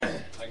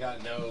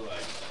got no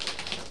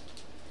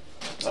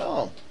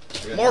Oh,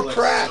 more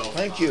crack.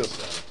 Thank you.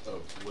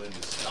 Of when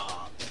to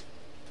stop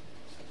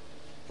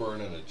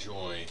burning a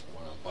joint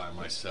when I'm by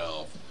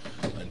myself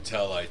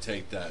until I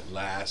take that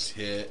last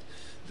hit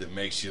that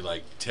makes you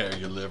like tear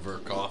your liver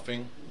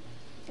coughing.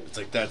 It's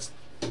like that's.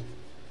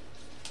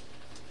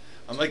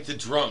 I'm like the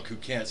drunk who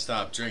can't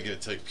stop drinking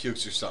until he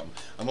pukes or something.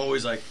 I'm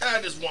always like,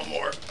 just one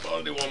more.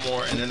 I'll do one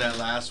more. And then that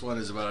last one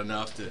is about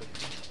enough that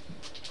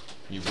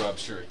you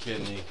rupture a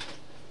kidney.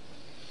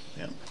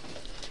 Yeah.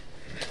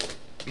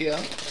 Yeah.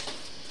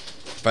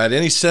 If I had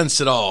any sense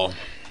at all,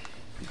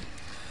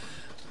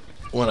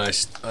 when I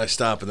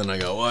stop and then I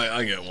go, well,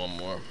 I get one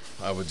more,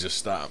 I would just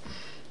stop.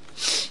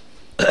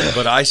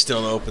 But I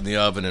still open the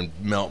oven and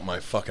melt my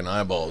fucking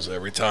eyeballs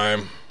every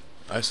time.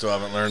 I still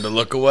haven't learned to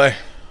look away.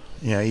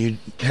 Yeah, you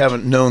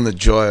haven't known the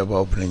joy of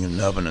opening an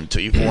oven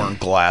until you've worn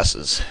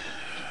glasses.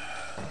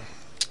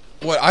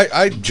 What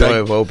I joy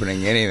of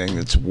opening anything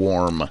that's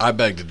warm. I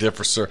beg to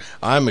differ, sir.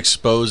 I'm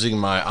exposing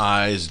my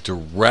eyes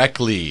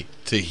directly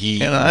to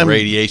heat and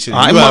radiation.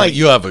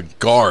 You have a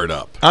guard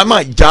up. I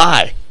might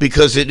die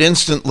because it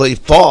instantly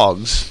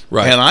fogs,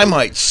 right? And I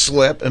might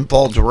slip and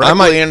fall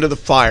directly into the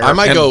fire. I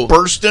might go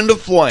burst into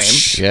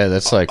flames. Yeah,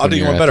 that's like I'll do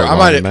you one better. I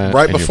might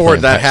right before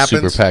that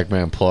happens. Super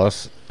Pac-Man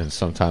Plus, and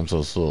sometimes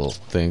those little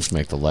things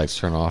make the lights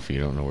turn off. You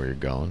don't know where you're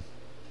going.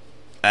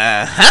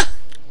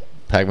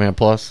 Pac-Man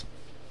Plus.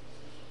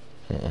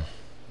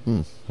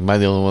 Am I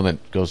the only one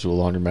that goes to a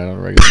laundromat on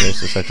a regular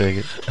basis? I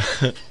take it.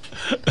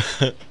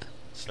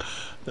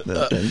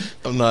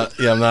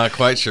 I'm not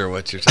quite sure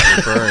what you're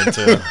referring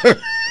to.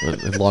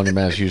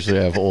 Laundromats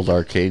usually have old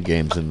arcade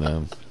games in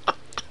them.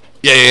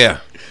 Yeah.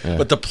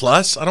 But the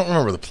Plus, I don't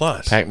remember the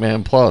Plus.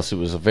 Pac-Man Plus. It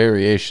was a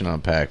variation on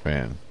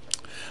Pac-Man.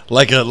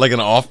 Like an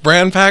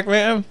off-brand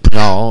Pac-Man?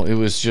 No, it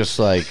was just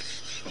like,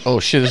 oh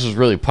shit, this was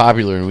really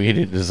popular and we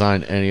didn't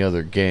design any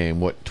other game.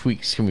 What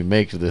tweaks can we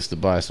make to this to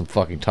buy some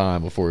fucking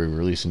time before we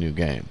release a new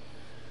game?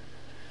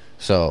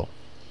 So,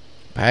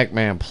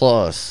 Pac-Man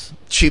Plus.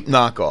 Cheap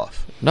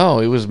knockoff. No,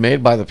 it was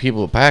made by the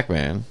people of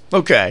Pac-Man.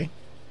 Okay.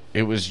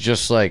 It was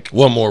just like...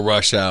 one more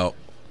rush out.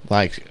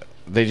 Like,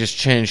 they just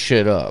changed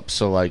shit up.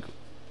 So, like,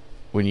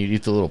 when you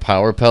eat the little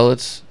power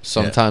pellets,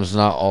 sometimes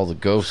not all the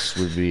ghosts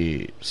would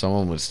be... some of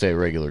them would stay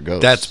regular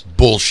ghosts. That's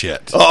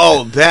bullshit.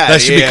 Oh, that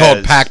should be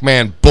called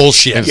Pac-Man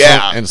bullshit. And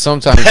and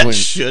sometimes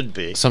should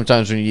be.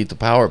 Sometimes when you eat the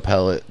power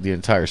pellet, the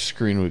entire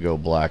screen would go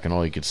black and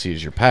all you could see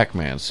is your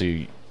Pac-Man. So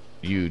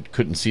you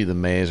couldn't see the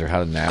maze or how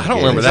to navigate. I don't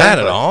remember that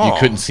at all. You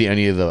couldn't see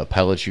any of the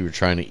pellets you were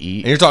trying to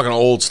eat. And you're talking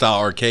old style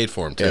arcade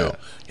form too.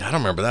 Yeah, I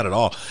don't remember that at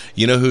all.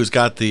 You know who's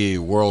got the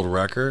world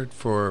record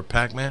for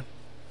Pac-Man?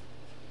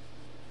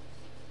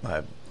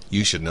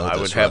 You should know this, I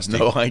would have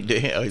no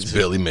idea. It's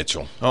Billy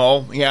Mitchell.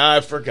 Oh, yeah, I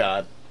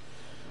forgot.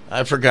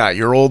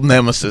 Your old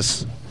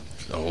nemesis.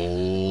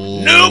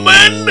 Oh,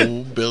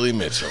 Newman! Billy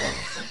Mitchell.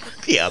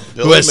 Yeah,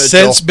 Billy who has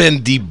Mitchell. since been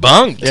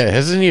debunked. Yeah,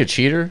 isn't he a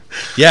cheater?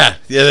 Yeah.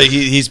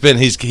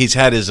 He's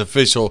had his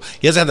official.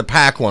 He hasn't had the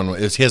Pac one.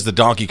 He has the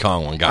Donkey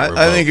Kong one.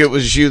 I think it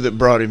was you that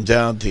brought him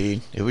down,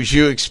 Dean. It was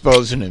you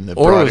exposing him that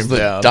brought him down. Or it was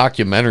the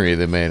documentary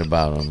they made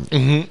about him.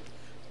 Mm-hmm.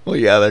 Well,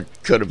 yeah,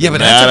 that could have been. Yeah,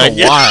 but that took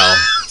a while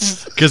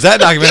because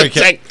that documentary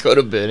that could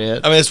have been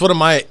it. I mean, it's one of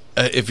my.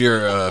 If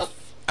you're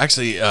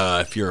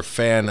if you're a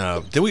fan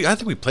of, I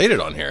think we played it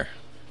on here.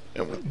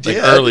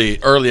 Like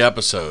early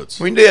episodes.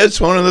 We did.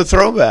 It's one of the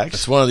throwbacks.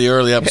 It's one of the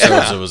early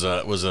episodes. Yeah.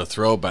 It was a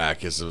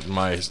throwback. It's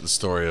the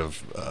story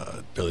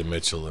of Billy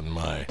Mitchell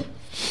and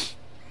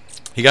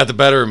he got the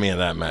better of me in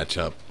that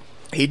matchup.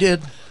 He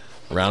did.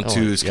 Round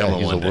two's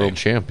coming one day. He's a world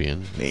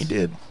champion. He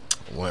did.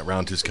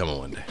 Round two's coming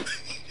one day.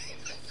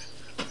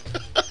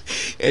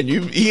 And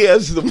he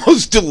has the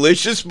most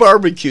delicious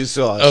barbecue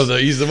sauce. Oh,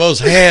 he's the most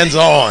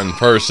hands-on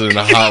person in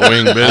the hot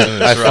wing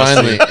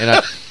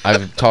business.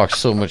 I've talked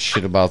so much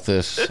shit about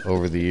this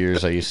over the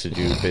years. I used to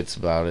do bits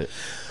about it,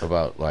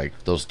 about like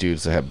those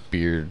dudes that have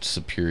beard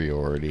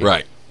superiority.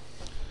 Right.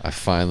 I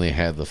finally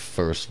had the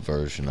first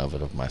version of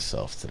it of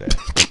myself today.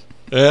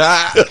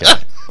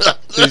 Okay.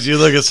 Did you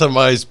look at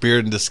somebody's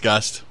beard in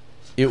disgust?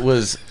 It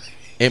was.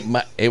 Okay.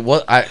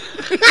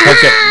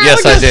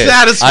 Yes, I did.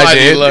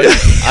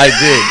 I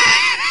did.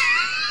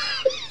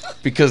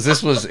 Because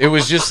it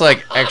was just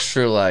like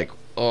extra, like,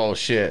 oh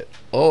shit.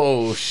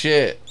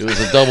 It was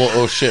a double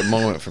oh shit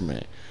moment for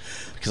me.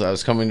 Because I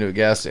was coming to a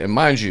gas station. And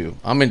mind you,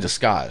 I'm in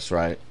disguise,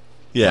 right?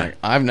 Yeah. Like,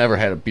 I've never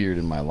had a beard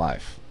in my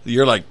life.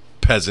 You're like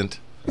peasant.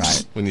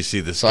 Right. When you see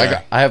this so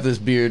guy. I have this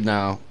beard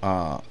now.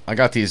 I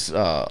got these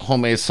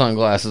homemade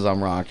sunglasses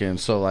I'm rocking.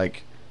 So,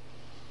 like,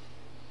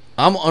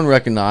 I'm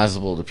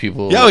unrecognizable to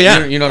people. Oh,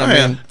 yeah. You know what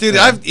I mean? Dude,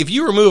 if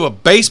you remove a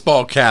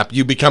baseball cap,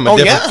 you become a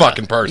different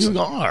fucking person. You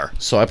are.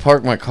 So I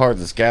parked my car at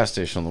this gas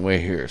station on the way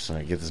here so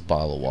I get this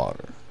bottle of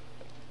water.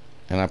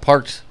 And I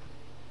parked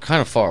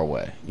kind of far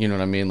away. You know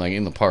what I mean? Like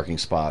in the parking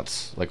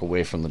spots, like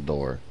away from the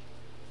door.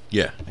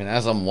 Yeah. And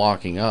as I'm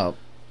walking up,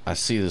 I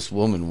see this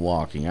woman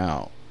walking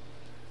out.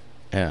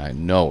 And I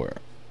know her.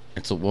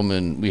 It's a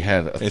woman. We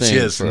had a thing. And she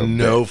has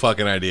no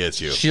fucking idea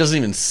it's you. She doesn't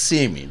even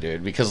see me,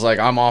 dude, because like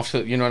I'm off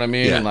to, you know what I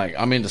mean? Yeah. And like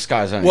I'm in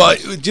disguise anyway.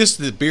 Well, just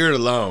the beard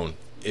alone,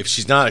 if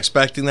she's not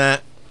expecting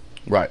that.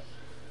 Right.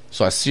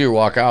 So I see her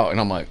walk out, and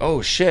I'm like,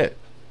 oh shit.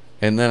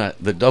 And then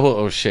the double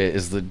oh shit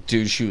is the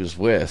dude she was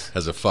with.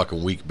 Has a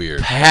fucking weak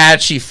beard.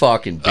 Patchy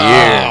fucking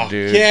beard,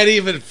 dude. Can't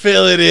even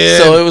fill it in.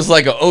 So it was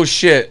like a oh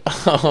shit.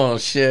 Oh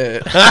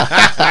shit.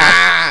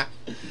 I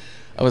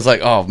was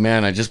like, oh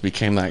man, I just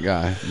became that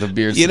guy, the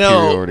beard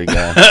superiority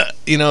guy.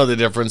 You know the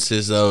difference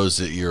is though is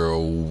that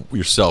you're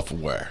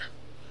self-aware.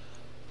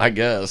 I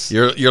guess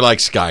You're like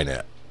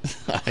Skynet,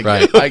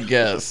 right? I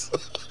guess.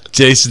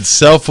 Jason's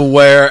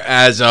self-aware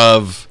as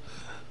of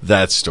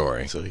that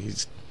story. So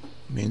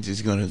means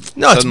he's going to.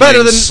 No, it's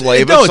better than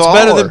slave no. us It's all,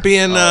 better or? than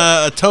being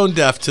tone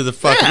deaf to the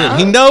fucking. Yeah.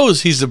 He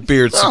knows he's a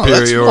beard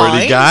superiority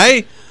fine.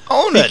 guy.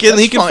 Own He it. can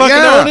That's fine. fucking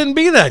Yeah. own it and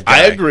be that guy.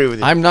 I agree with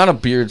you. I'm not a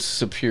beard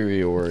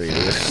superiority.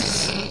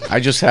 I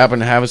just happen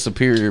to have a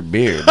superior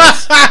beard.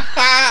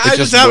 I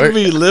just happen to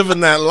be living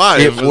that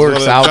life. It is works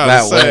what I'm out trying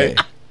that to say. way.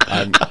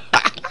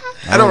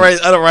 I don't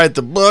write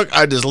the book.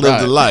 I just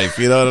live the life.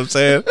 You know what I'm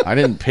saying? I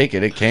didn't pick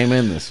it. It came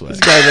in this way. This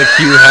guy's like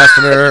Hugh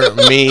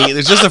Hefner, me.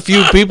 There's just a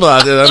few people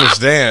out there that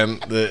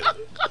understand that.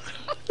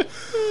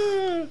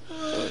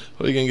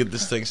 Are we gonna get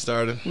this thing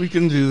started? We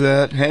can do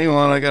that. Hang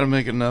on, I got to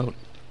make a note.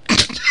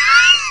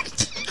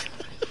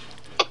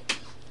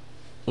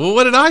 Well,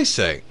 what did I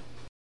say?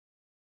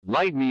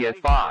 Light me at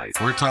 5.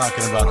 We're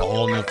talking about a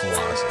whole new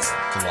philosophy.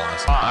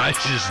 I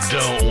just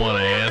don't want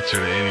to answer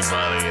to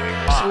anybody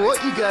anymore. So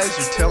what you guys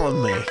are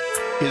telling me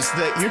is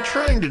that you're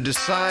trying to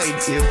decide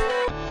if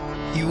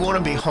you want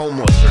to be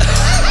homeless or not.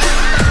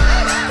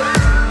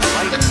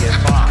 Light me at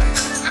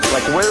 5.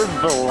 Like, where's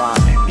the line?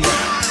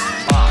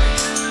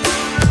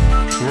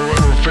 5.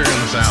 We're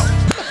figuring this out.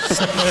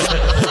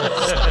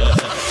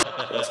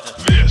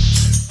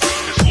 This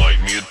is Light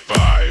Me at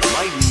 5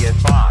 Light me at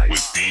 5.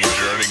 with Dean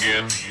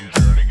Jernigan,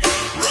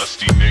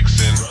 Rusty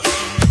Nixon,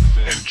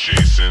 and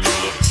Jason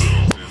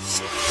LaFoon.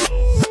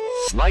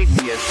 Light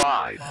me at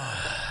 5.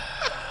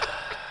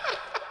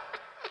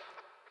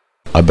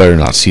 I better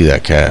not see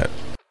that cat.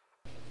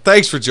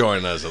 Thanks for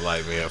joining us at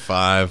Light Me at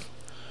 5.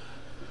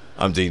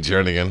 I'm Dean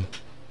Jernigan.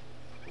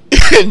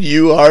 And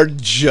you are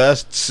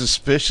just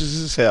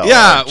suspicious as hell.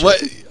 Yeah, aren't you? what?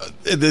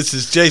 This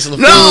is Jason LaFoon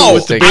No!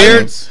 with the Take beard.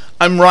 hands.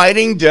 I'm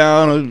writing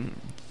down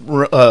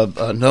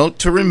a note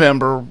to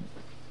remember. A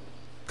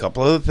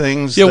couple of the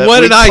things. Yeah, that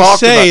what we did I talked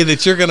say about.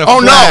 that you're gonna?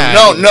 Oh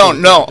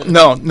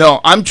flag?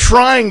 no! I'm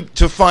trying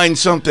to find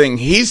something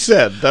he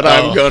said that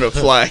I'm going to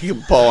flag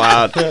and pull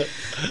out. And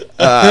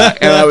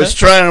I was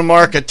trying to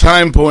mark a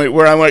time point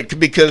where I went,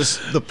 because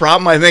the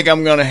problem I think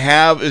I'm going to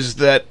have is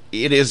that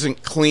it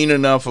isn't clean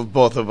enough of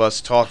both of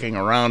us talking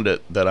around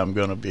it that I'm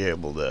going to be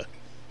able to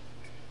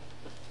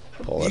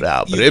pull it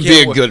out. But it'd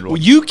be a good one.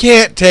 You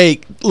can't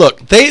take.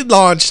 Look, they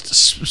launched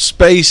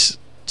space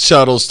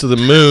shuttles to the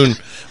moon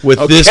with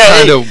this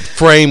kind of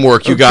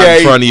framework you got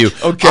in front of you.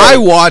 Okay. I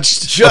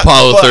watched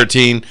Apollo but-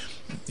 13.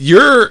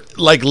 You're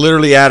like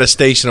literally at a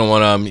station on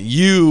one of them.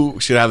 You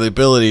should have the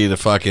ability to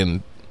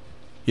fucking,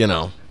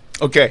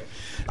 Okay.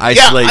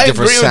 isolate I different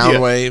agree with sound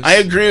you. waves. I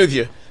agree with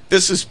you.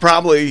 This is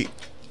probably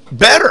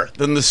better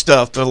than the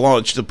stuff that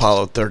launched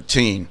Apollo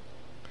 13.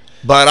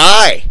 But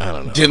I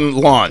don't know. didn't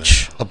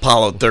launch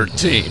Apollo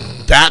 13.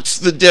 That's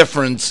the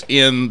difference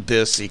in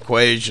this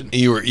equation.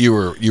 You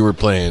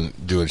were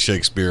doing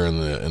Shakespeare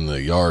in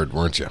the yard,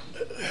 weren't you?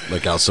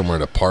 Like out somewhere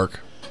in a park,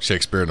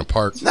 Shakespeare in a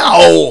park,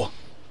 No.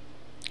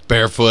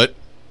 barefoot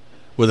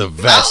with a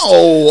vest.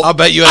 No. I'll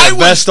bet you had a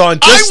vest on,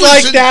 just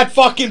like that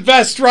fucking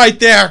vest right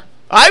there.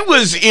 I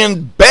was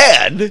in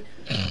bed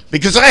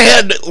because I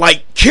had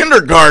like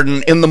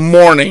kindergarten in the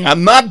morning.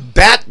 I'm not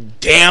that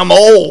damn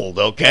old,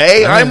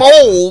 okay? I'm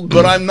old,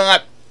 but I'm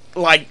not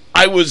like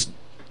I was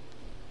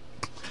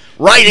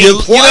writing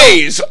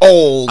plays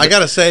old. I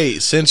gotta say,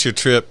 since your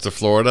trip to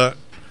Florida,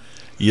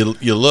 you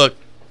look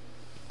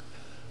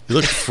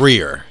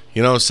freer.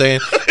 You know what I'm saying?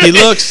 He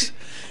looks.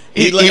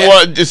 He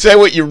wanted to say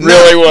what you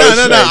really want to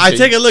say. No. I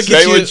take a look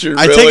Say at what you. you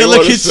I really take a look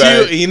wanna at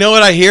say. you. You know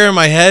what I hear in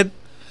my head?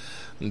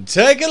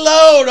 Take a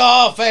load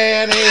off,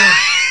 Annie.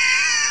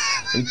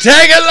 And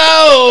take a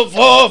load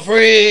for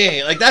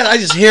free. Like that, I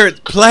just hear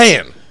it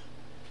playing.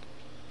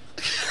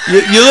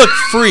 You look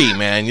free,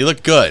 man. You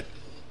look good.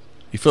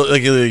 You feel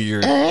like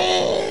you're.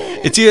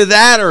 It's either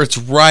that or it's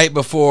right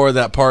before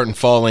that part in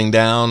Falling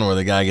Down where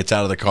the guy gets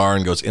out of the car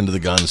and goes into the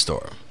gun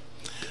store.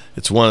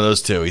 It's one of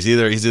those two. He's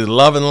either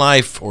loving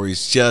life or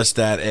he's just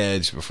that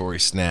edge before he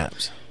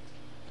snaps.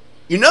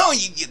 You know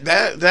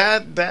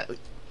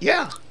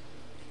yeah.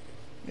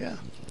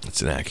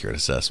 It's an accurate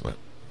assessment.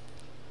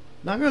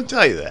 Not going to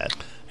tell you that.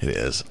 It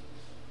is.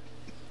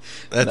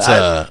 That's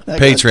Not gonna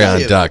tell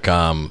you that.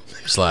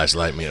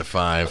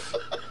 patreon.com/lightmeat5.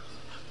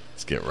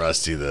 Let's get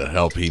Rusty the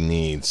help he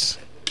needs.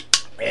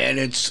 And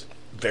it's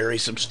very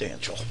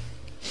substantial.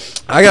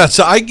 I got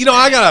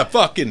a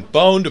fucking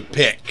bone to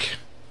pick.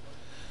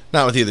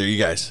 Not with either of you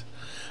guys.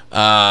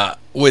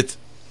 With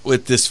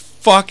this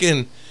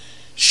fucking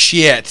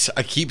shit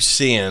I keep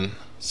seeing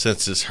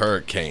since this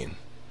hurricane.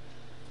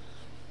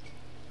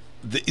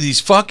 These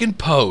fucking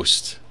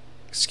posts.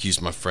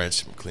 Excuse my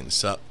French. I'm gonna clean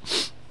this up.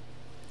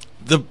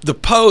 The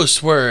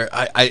posts where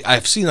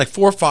I've seen like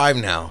 4 or 5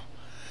 now.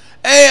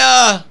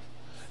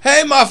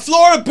 Hey, my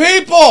Florida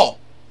people,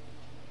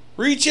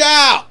 reach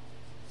out.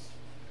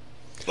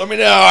 Let me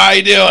know how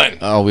you doing.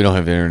 Oh, we don't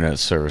have internet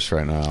service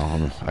right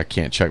now. I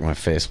can't check my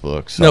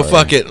Facebook. No, sorry.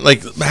 fuck it.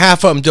 Like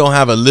half of them don't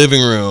have a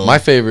living room. My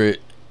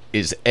favorite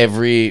is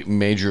every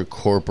major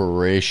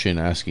corporation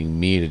asking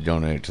me to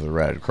donate to the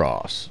Red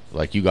Cross.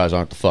 Like, you guys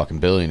aren't the fucking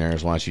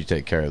billionaires. Why don't you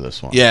take care of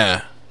this one?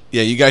 Yeah,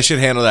 you guys should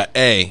handle that.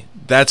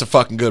 That's a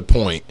fucking good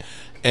point.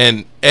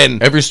 And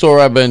Every store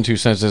I've been to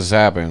since this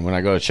happened, when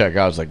I go to check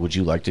out, it's like, would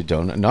you like to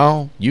donate?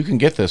 No, you can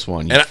get this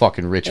one, you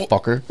fucking rich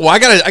fucker. well, I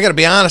gotta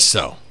be honest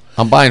though.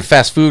 I'm buying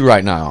fast food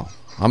right now.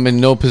 I'm in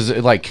no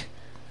position. Like,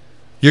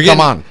 You're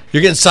Come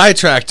getting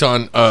sidetracked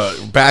on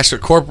bachelor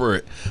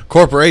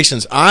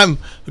corporations. I'm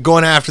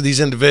going after these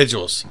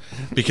individuals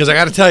because I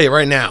got to tell you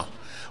right now,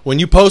 when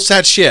you post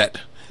that shit,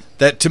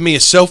 that to me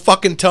is so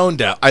fucking toned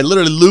down. I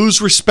literally lose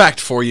respect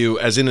for you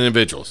as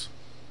individuals.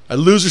 I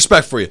lose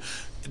respect for you.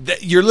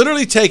 You're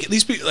literally taking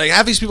these people. Like,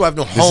 half these people have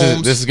no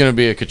homes. this is going to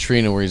be a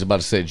Katrina where he's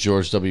about to say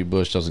George W.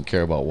 Bush doesn't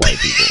care about white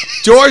people.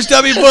 George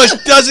W. Bush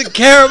doesn't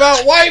care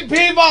about white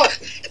people.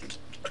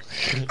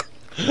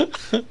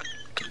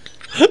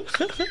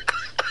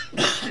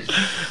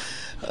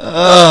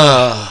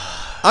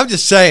 I'm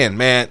just saying,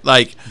 man.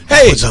 Like,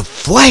 hey, It's a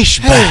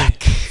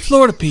flashback. hey,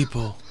 Florida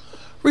people,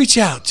 reach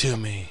out to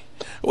me.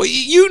 Well,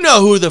 you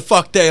know who the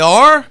fuck they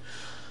are.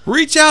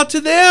 Reach out to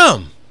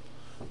them.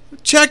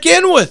 Check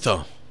in with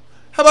them.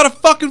 How about a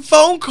fucking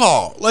phone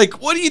call?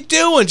 Like, what are you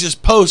doing?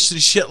 Just posting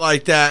shit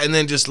like that and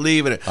then just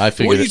leaving it. I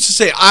figured What you used to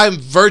say? I'm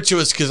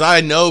virtuous because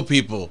I know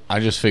people. I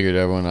just figured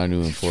everyone I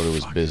knew in Florida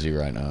was busy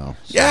right now.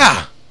 So.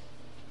 Yeah.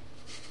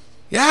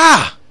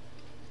 Yeah.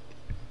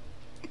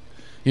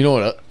 You know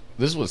what?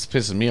 This is what's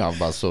pissing me off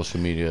about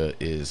social media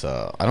is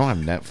I don't have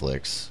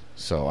Netflix,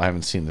 so I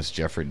haven't seen this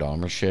Jeffrey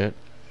Dahmer shit.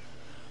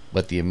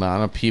 But the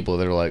amount of people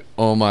that are like,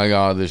 oh my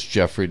god, this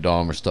Jeffrey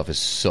Dahmer stuff is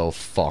so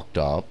fucked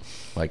up.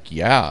 Like,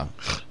 yeah.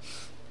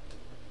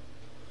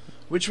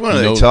 Which one are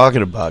they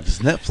talking about? Is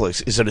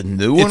Netflix? Is it a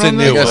new one? It's a on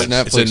new there? one.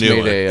 Netflix It's a new made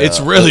one. a, It's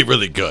really,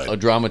 really good. A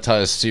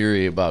dramatized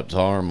series about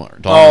Dahmer.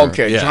 Oh,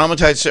 okay. Yeah.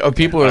 Traumatized. Okay.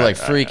 People are like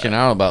freaking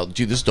out about,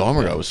 dude, this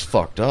Dahmer guy was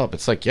fucked up.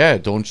 It's like, yeah,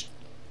 don't.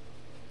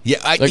 Yeah,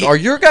 Like, are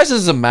your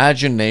guys'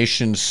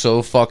 imagination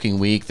so fucking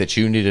weak that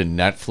you need a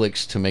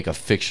Netflix to make a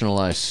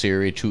fictionalized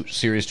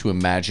series to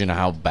imagine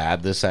how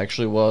bad this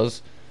actually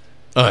was?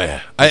 Oh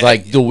yeah,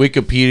 Like, the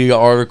Wikipedia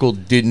article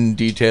didn't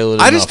detail it.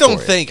 I just enough don't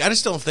for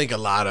you. think a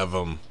lot of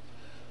them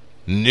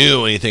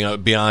knew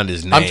anything beyond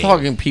his name. I'm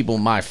talking people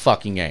my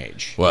fucking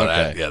age. Well,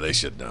 okay. yeah, they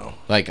should know.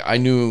 Like, I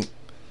knew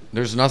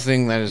there's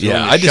nothing that is Yeah,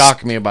 going I to just-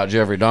 shock me about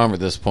Jeffrey Dahmer at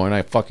this point.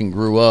 I fucking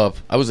grew up.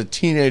 I was a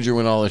teenager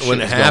when all this When shit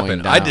it was going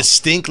happened, down. I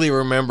distinctly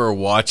remember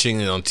watching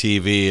it on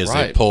TV as they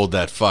Right. pulled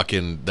that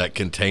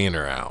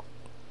container out,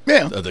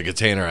 Yeah. the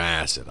container of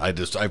acid. I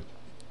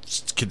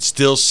could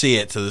still see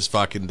it to this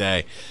fucking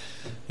day.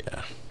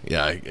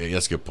 Yeah,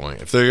 that's a good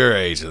point. If they're your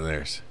age,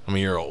 then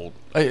you're old.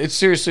 It's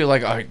seriously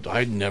like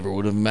I never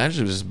would have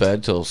imagined it was this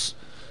bad till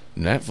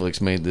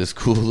Netflix made this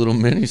cool little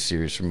mini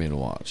series for me to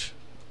watch.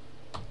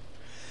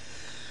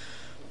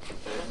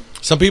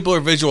 Some people are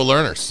visual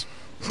learners.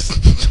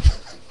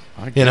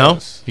 I You know,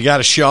 guess. you got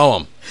to show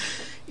them.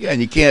 Yeah,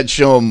 and you can't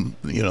show them,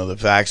 the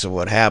facts of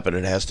what happened.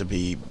 It has to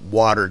be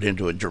watered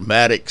into a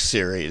dramatic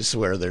series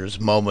where there's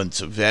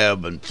moments of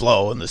ebb and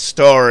flow in the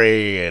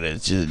story, and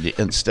it's just,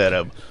 instead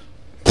of.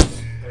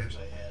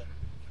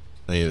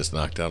 You just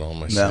knocked out all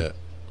my No. shit.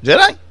 Did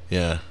I?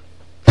 Yeah,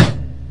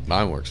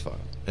 Mine works fine.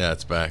 yeah,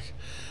 it's back.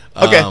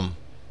 Okay.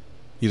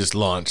 You just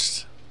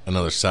launched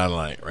another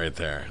satellite right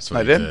there. That's what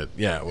I you did?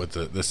 Yeah, with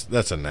this.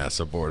 That's a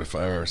NASA board if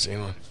I've ever seen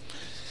one.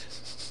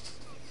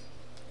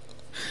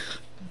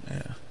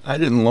 I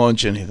didn't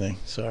launch anything.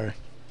 Sorry.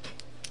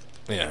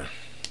 Yeah.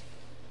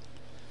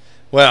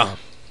 Well,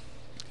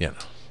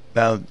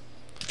 Now,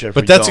 Jeffrey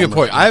but that's a good Dahmer,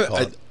 point. you call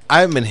it. I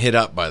haven't been hit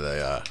up by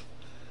the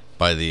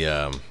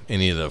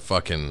any of the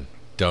fucking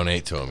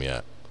donate to them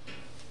yet,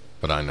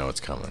 but I know it's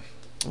coming.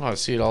 Oh, I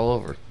see it all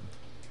over.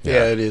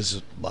 Yeah, it is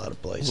a lot of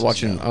I places.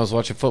 was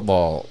watching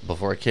football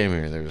before I came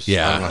here. There was I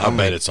don't know Yeah, how I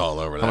many- bet it's all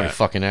over how many that.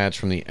 fucking ads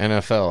from the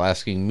NFL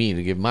asking me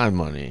to give my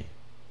money.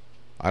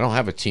 I don't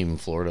have a team in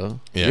Florida.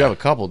 Yeah. You have a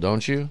couple,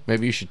 don't you?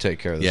 Maybe you should take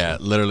care of this. Yeah,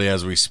 one. literally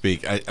as we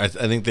speak. I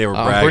think they were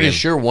bragging. I'm pretty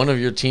sure one of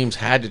your teams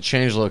had to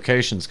change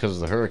locations because of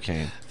the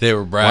hurricane. They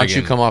were bragging. Why don't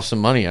you come off some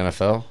money,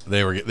 NFL?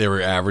 They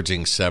were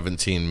averaging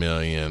 17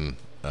 million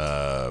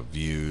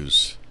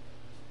views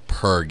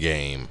per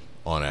game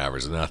on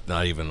average.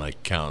 Not even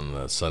like counting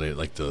the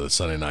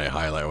Sunday night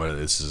highlight.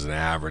 This is an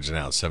average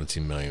now,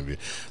 17 million views.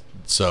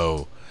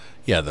 So,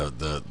 yeah,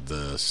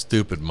 the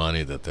stupid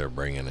money that they're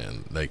bringing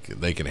in, they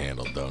can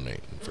handle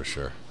donating for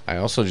sure. I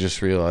also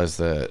just realized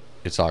that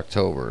it's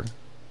October,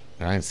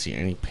 and I didn't see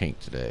any pink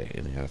today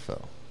in the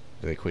NFL.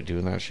 Did they quit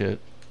doing that shit?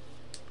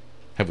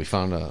 Have we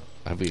found a?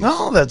 Have we?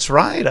 No, that's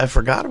right. I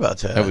forgot about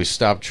that. Have we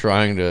stopped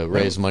trying to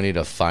raise money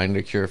to find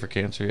a cure for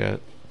cancer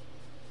yet?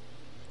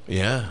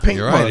 Yeah, Pink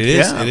you're right. month, It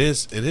is. yeah. It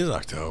is. It is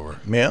October.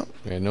 Yeah.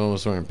 Yeah, no one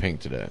was wearing pink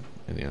today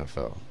in the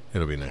NFL.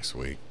 It'll be next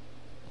week.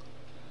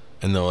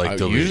 And they'll like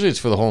they'll Usually it's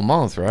for the whole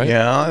month, right?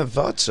 Yeah, I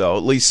thought so.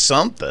 At least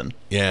something.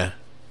 yeah,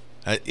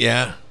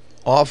 yeah.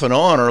 Off and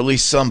on, or at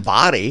least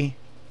somebody.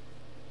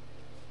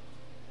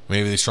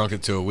 Maybe they shrunk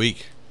it to a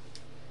week.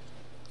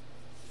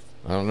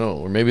 I don't know,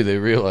 or maybe they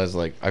realize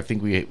like I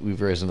think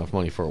we've raised enough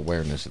money for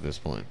awareness at this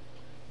point,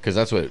 because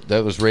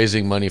that was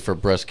raising money for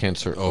breast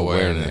cancer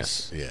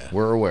awareness. Yeah,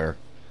 We're aware.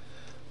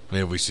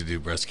 maybe we should do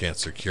breast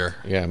cancer cure.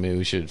 Yeah, maybe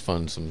we should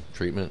fund some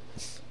treatment.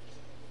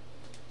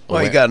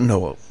 Well, you got to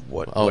know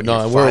what. Oh, what no,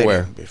 you're we're fighting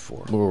aware.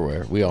 Before. We're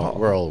aware.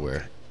 We're all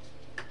aware.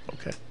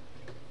 Okay.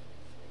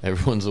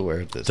 Everyone's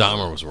aware at this.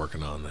 Dahmer was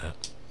working on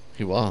that.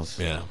 He was.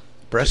 Yeah,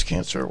 Breast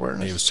cancer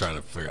awareness. he was trying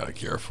to figure out a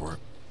cure for it.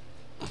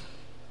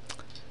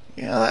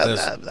 Yeah,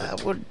 That's-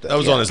 that would. That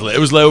was on his list. It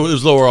was low. It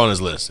was lower on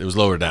his list. It was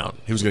lower down.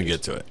 He was going to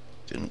get to it.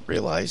 Didn't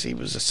realize he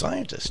was a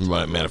scientist.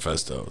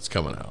 Manifesto. It's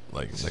coming out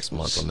like next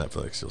month on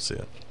Netflix. You'll see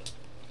it.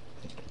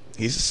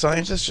 He's a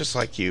scientist just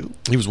like you.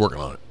 He was working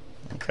on it.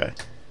 Okay.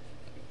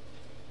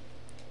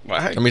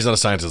 I mean, he's not a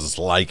scientist. It's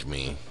like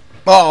me.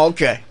 Oh,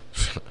 okay.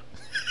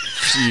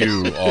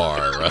 Few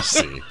are,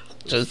 Rusty.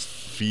 Just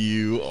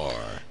Few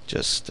are.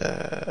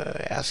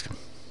 ask him.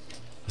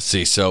 Let's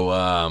see.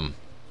 So,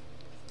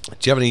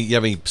 do you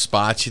have any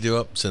spots you do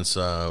up since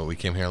we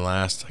came here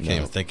last? I can't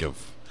even think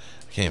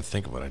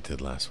of what I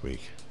did last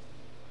week.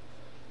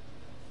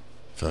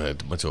 So I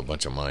went to a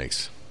bunch of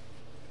mics.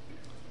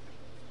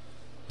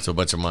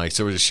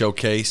 There was a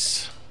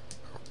showcase.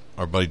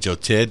 Our buddy Joe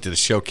Tidd did a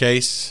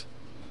showcase.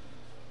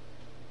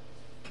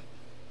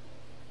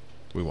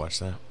 We watched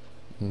that.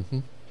 Mm-hmm.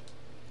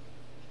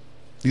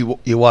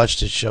 You watched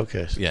his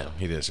showcase. Yeah,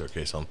 he did a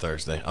showcase on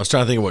Thursday. I was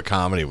trying to think of what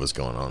comedy was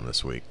going on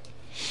this week,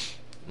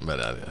 but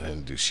I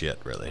didn't do shit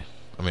really.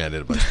 I mean, I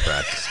did a bunch of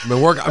practice.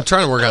 I'm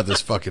trying to work out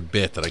this fucking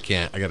bit that I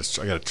can't. I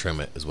gotta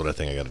trim it. Is what I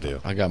think I gotta do.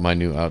 I got my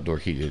new outdoor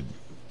heated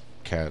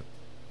cat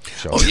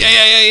shelter. Oh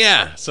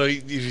yeah. So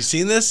have you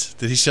seen this?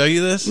 Did he show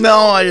you this? No,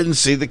 I didn't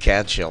see the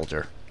cat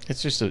shelter.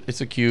 It's just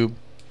it's a cube,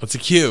 It's a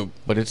cube.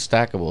 but it's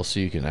stackable, so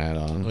you can add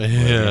on.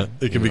 Yeah,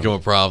 it can become a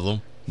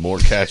problem. More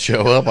cats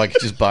show up, I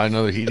could just buy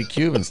another heated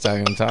cube and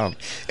stack it on top.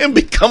 And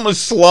become a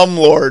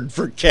slumlord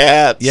for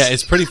cats. Yeah,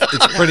 it's pretty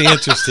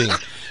interesting.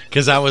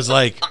 Because I was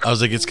like,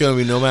 it's gonna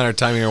be no matter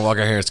time you're gonna walk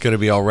out here, it's gonna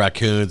be all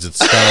raccoons and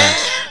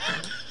skunks,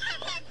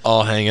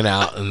 all hanging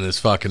out in this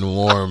fucking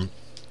warm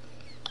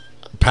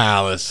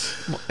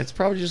palace. It's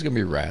probably just gonna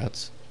be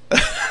rats.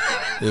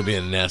 There'll be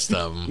a nest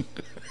of them.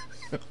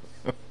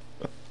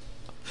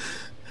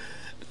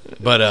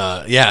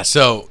 But yeah,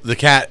 so the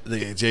cat,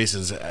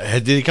 Jason's,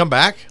 did he come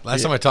back?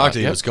 Last time I talked to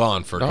him, he was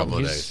gone for a couple of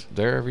he's days.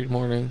 there every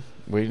morning,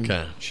 waiting,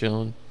 Okay.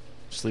 chilling,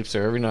 sleeps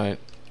there every night.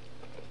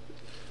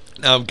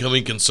 Now I'm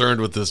coming concerned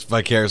with this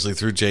vicariously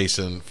through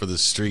Jason for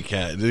this street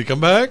cat. Did he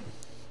come back?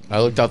 I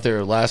looked out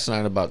there last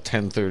night about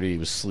 10:30. He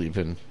was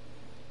sleeping,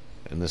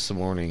 and this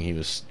morning he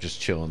was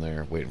just chilling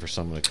there, waiting for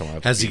someone to come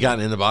out. Has he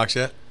gotten in the box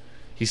yet?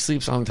 He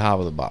sleeps on top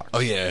of the box. Oh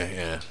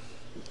yeah.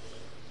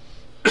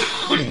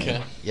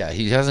 Okay. Yeah,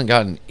 he hasn't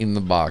gotten in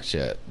the box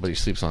yet, but he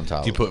sleeps on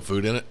top. Do you of it. put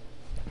food in it?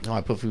 No, I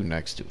put food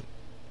next to it.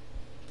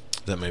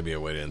 That may be a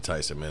way to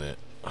entice him in it.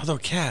 Although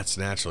cats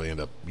naturally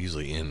end up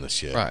usually in the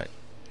shit. Right.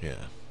 Yeah.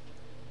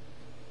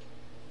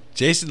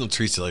 Jason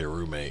treats it like a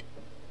roommate.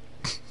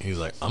 He's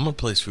like, I'm gonna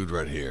place food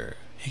right here.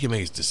 He can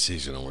make his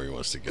decision on where he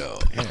wants to go.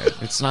 Yeah,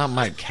 it's not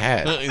my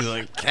cat. He's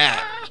like,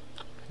 cat.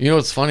 You know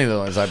what's funny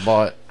though is I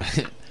bought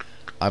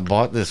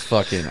this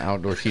fucking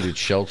outdoor heated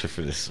shelter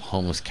for this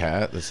homeless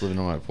cat that's living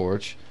on my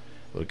porch.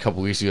 But a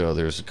couple weeks ago,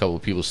 there was a couple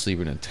of people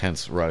sleeping in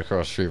tents right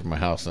across the street from my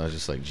house, and I was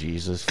just like,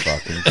 Jesus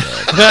fucking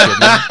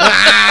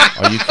Christ.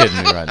 Are you kidding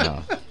me right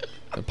now?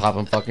 They're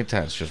popping fucking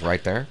tents just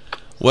right there.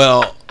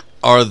 Well,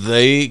 are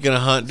they gonna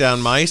hunt down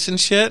mice and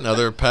shit and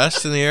other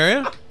pests in the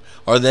area?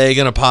 Are they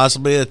gonna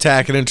possibly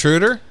attack an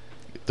intruder?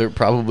 They're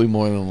probably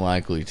more than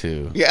likely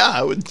to. Yeah,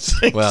 I would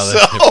think Well,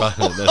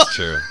 so. that's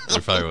true. They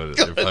probably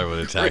would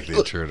attack the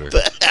intruder.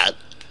 That.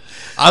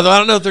 Although I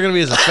don't know if they're going to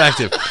be as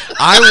effective.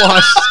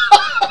 I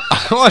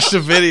watched a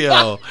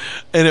video,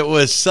 and it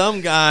was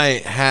some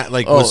guy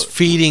was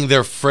feeding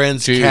their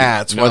friends' Dude,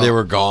 cats while no. they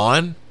were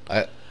gone,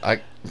 I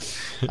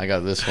got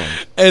this one.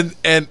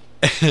 and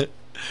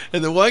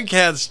the one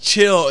cat's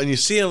chill, and you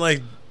see him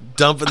like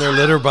dumping their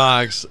litter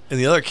box, and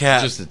the other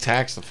cat Just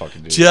attacks the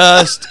fucking dude.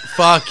 just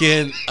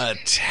fucking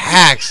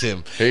attacks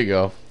him. Here you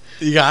go.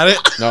 You got it?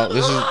 No,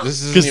 this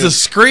is Because the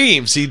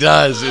screams he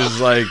does is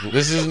like.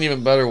 this is an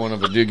even better one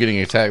of a dude getting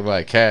attacked by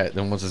a cat.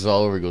 Then once it's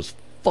all over, he goes,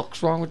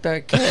 "Fuck's wrong with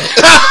that cat?"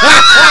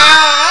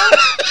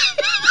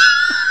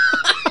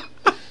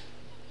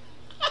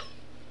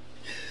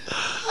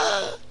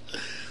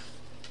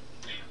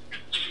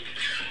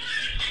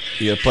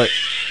 You gotta play.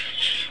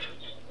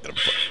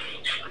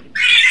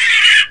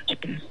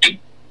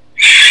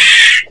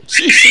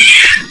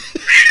 Jesus.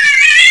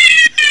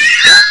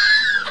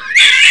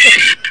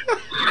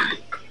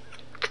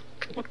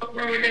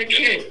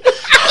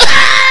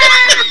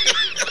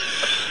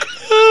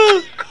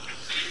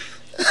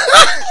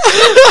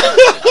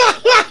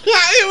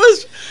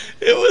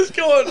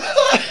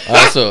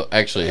 Also,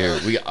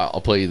 actually,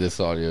 I'll play you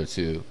this audio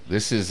too.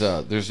 This is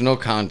there's no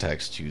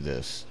context to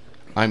this.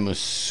 I'm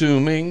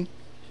assuming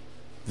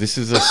this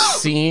is a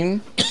scene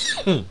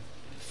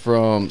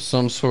from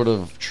some sort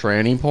of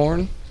tranny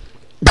porn.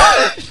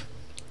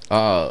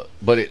 But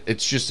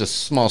it's just a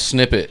small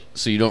snippet,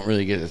 so you don't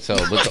really get to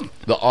tell. But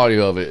the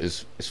audio of it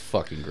is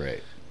fucking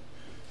great.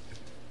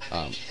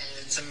 I'm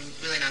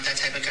really not that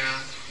type of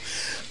girl.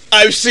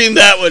 I've seen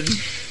that one.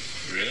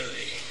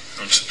 Really?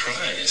 I'm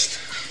surprised.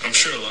 I'm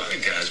sure a lot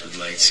of guys would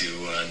like to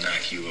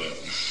knock you up.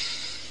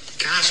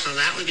 Gosh, well,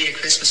 that would be a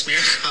Christmas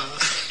miracle.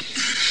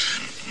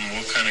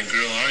 What kind of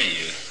girl are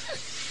you?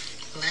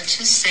 Let's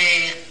just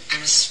say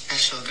I'm a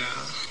special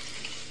girl.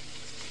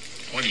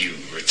 What are you,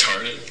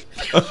 retarded?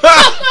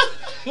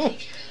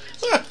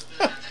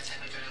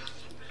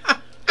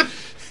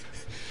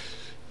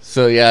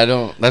 So yeah,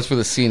 that's where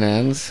the scene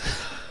ends.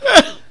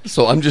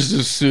 So I'm just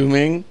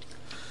assuming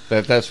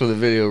that that's where the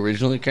video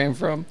originally came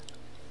from.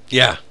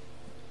 Yeah.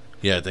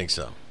 Yeah, I think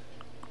so.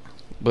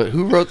 But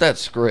who wrote that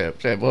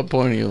script? At what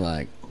point are you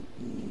like,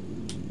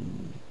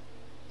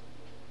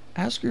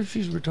 ask her if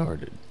she's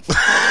retarded?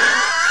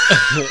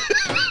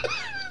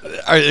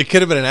 It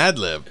could have been an ad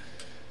lib.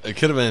 It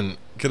could have been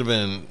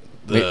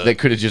They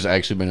could have just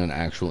actually been an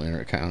actual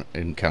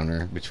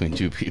encounter between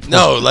two people.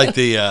 No, like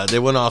they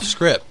went off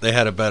script. They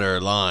had a better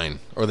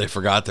line, or they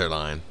forgot their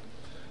line,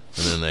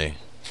 and then they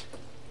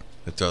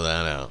throw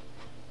that out.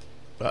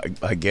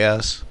 I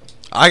guess.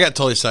 I got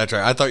totally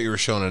sidetracked. I thought you were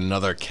showing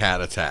another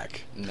cat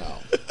attack. No.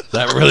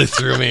 That really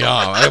threw me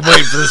off. I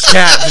waited for this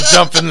cat to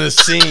jump in the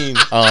scene.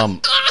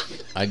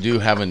 I do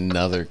have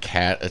another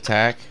cat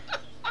attack,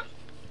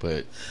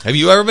 but Have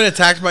you ever been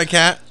attacked by a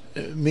cat?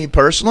 Me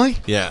personally?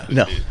 Yeah.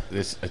 No.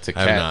 it's a I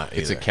have cat. not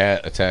It's a either.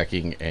 cat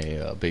attacking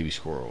a baby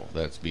squirrel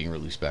that's being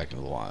released back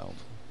into the wild.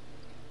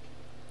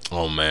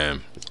 Oh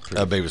man,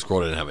 that baby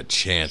squirrel didn't have a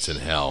chance in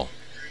hell.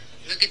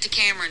 Look at the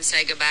camera and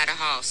say goodbye to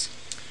Hoss.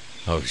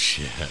 Oh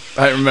shit.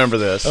 I remember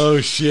this.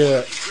 Oh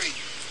shit. There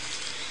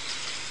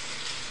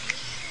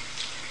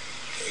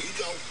you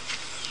go.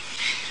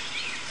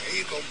 There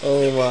you go.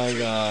 Oh my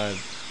god.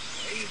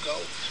 There you go.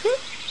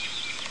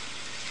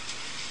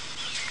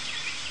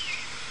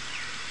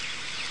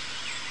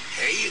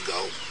 There you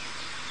go.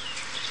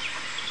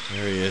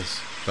 There he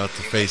is, about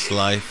to face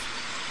life.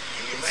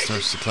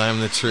 Starts to climb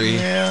the tree.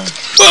 Yeah.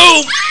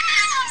 Boom!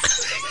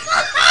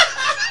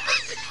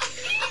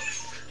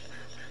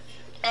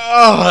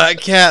 Oh, that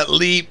cat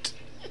leaped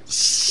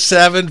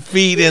 7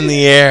 feet in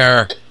the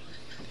air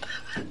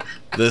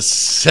the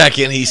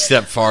second he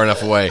stepped far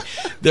enough away.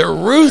 They're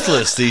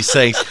ruthless, these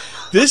things.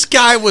 This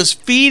guy was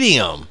feeding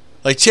them,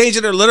 like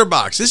changing their litter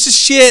box. This is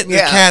shit the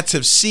cats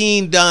have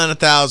seen done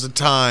 1,000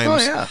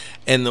 times. Oh, yeah.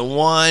 And the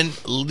one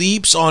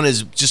leaps on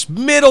his just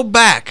middle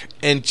back,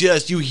 and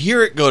just you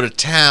hear it go to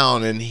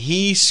town, and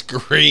he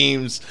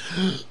screams,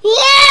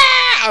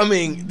 "Ah!" I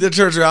mean, they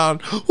turns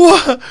around,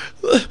 "What?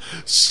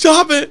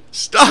 Stop it,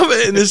 stop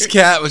it!" And this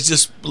cat was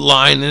just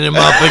lining him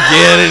up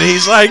again, and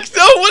he's like,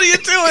 "No, what are you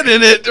doing?"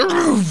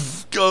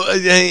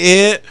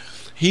 And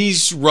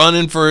he's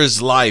running for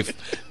his life.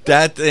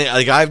 That thing,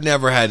 like I've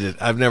never had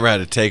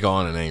to take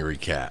on an angry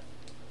cat.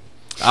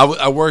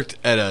 I worked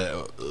at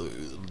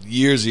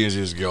years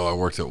ago. I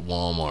worked at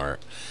Walmart,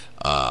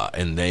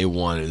 and they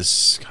wanted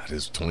this. God, this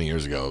was 20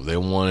 years ago.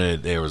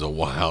 There was a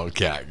wild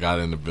cat got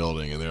in the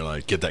building, and they're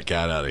like, "Get that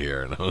cat out of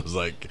here!" And I was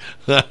like,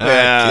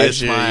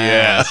 "Kiss my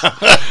ass."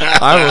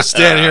 I will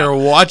stand here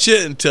and watch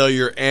it until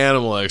your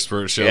animal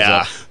expert shows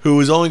up, who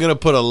is only going to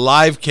put a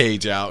live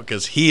cage out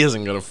because he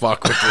isn't going to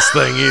fuck with this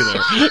thing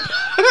either.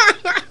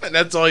 And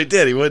that's all he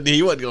did. He wasn't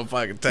going to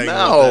fucking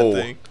tangle with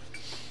that thing.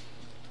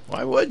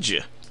 Why would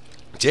you?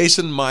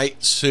 Jason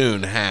might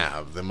soon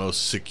have the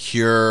most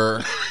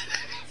secure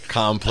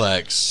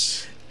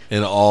complex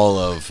in all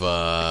of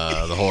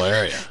the whole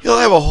area. He'll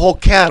have a whole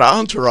cat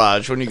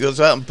entourage when he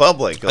goes out in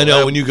public. I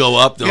know when you go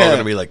up, they're all going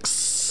to be like,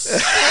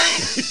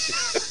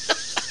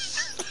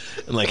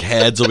 and like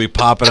heads will be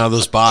popping out of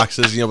those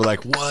boxes. And you'll be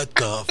like, what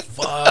the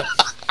fuck?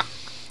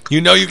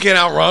 You know you can't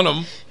outrun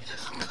them.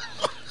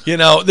 You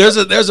know, there's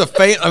a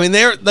I mean,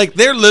 they're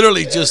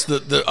literally just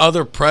the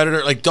other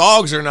predator. Like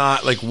dogs are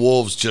not like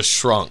wolves just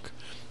shrunk.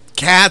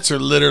 Cats are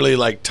literally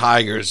like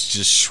tigers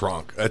just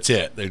shrunk. That's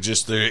it.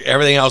 They're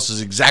everything else is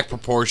exact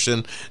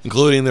proportion,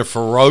 including their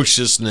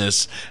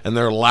ferociousness and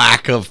their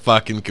lack of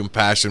fucking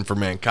compassion for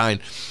mankind.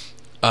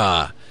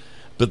 But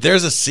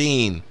there's a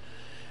scene,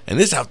 and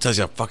this tells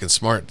you how fucking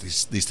smart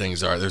these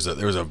things are.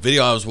 There was a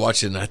video I was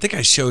watching, and I think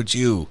I showed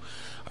you.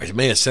 I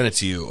may have sent it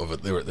to you.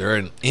 Of they're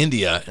in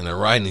India and they're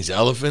riding these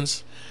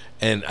elephants,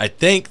 and I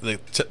think the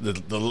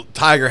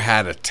tiger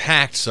had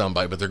attacked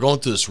somebody, but they're going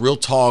through this real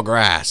tall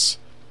grass.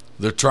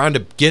 They're trying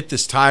to get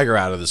this tiger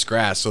out of this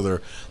grass, so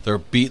they're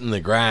beating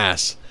the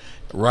grass,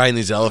 riding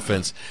these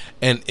elephants,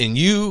 and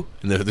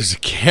there's a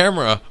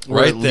camera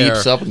where right it there.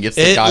 leaps up and gets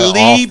the guy off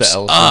the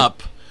elephant.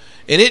 Up,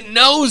 and it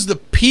knows the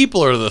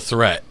people are the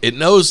threat. It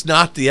knows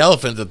not the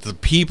elephant that the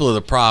people are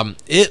the problem.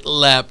 It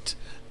leapt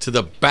to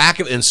the back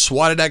and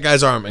swatted that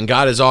guy's arm and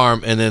got his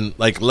arm and then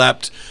like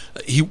leapt.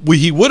 He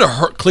would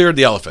have cleared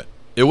the elephant.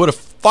 It would have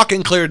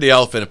fucking cleared the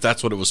elephant if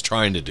that's what it was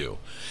trying to do.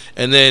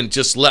 And then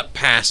just leapt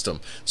past him,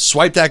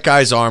 swiped that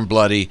guy's arm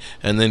bloody,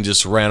 and then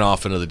just ran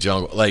off into the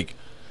jungle. Like,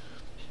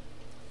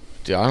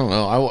 dude, I don't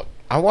know.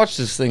 I watched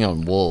this thing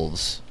on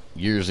wolves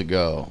years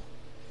ago,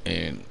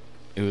 and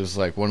it was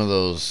like one of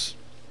those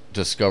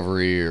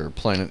Discovery or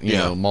Planet, you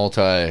know,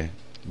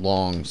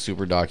 multi-long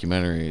super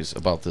documentaries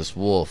about this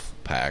wolf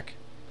pack.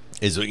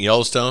 Is it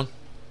Yellowstone?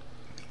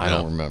 I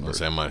don't remember.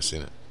 I might have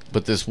seen it.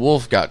 But this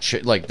wolf got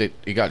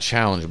it got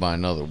challenged by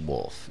another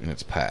wolf in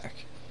its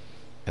pack,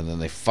 and then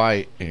they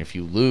fight. And if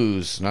you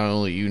lose, not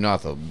only you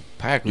not the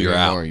pack leader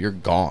anymore, you're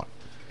gone.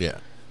 Yeah.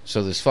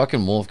 So this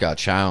fucking wolf got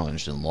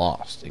challenged and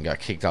lost and got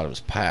kicked out of his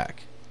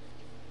pack.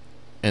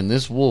 And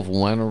this wolf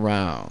went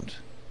around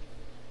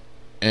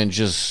and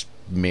just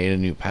made a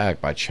new pack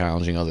by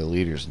challenging other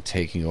leaders and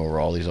taking over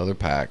all these other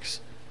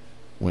packs.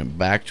 Went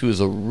back to his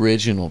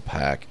original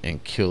pack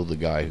and killed the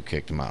guy who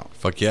kicked him out.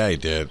 Fuck yeah, he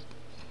did.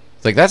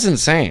 Like, that's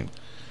insane.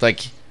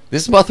 Like,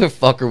 this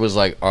motherfucker was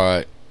like, all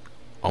right,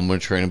 I'm going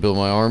to train and build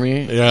my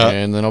army,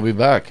 and then I'll be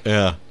back.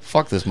 Yeah.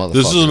 Fuck this motherfucker.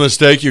 This is a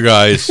mistake, you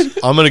guys.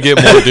 I'm going to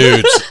get more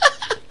dudes.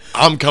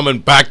 I'm coming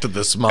back to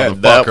this motherfucker.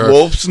 And that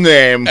wolf's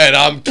name. And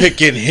I'm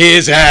kicking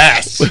his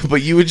ass.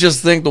 But you would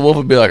just think the wolf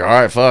would be like, all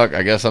right, fuck,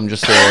 I guess I'm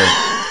just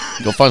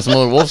go find some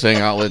other wolves to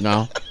hang out with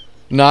now.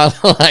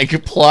 Not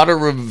like plot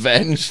of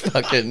revenge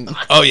fucking.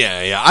 Oh,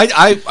 yeah.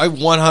 I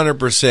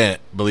 100%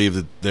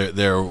 believe that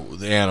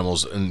the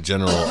animals in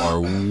general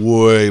are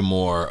way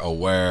more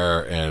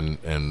aware and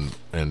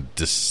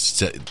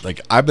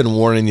like, I've been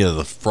warning you of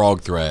the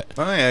frog threat.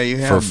 Oh, yeah, you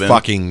have for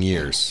fucking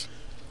years.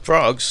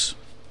 Frogs,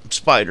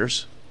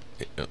 spiders.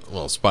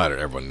 Well, spider,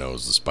 everyone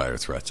knows the spider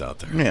threat's out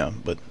there. Yeah,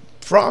 but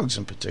frogs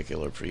in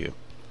particular for you.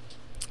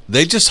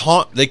 They just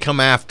they come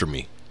after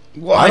me.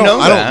 Well, I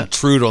don't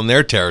intrude on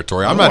their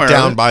territory. I'm not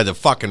down by the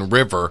fucking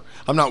river.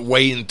 I'm not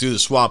wading through the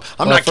swamp.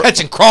 I'm not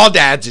catching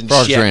crawdads and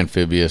frogs shit. Frogs are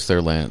amphibious.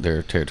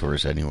 Their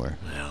territory's anywhere.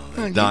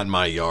 Well, not in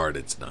my yard.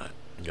 It's not.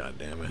 God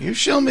damn it. You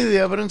show me the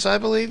evidence. I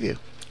believe you.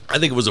 I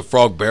think it was a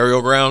frog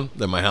burial ground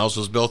that my house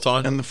was built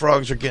on. And the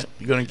frogs are going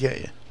to get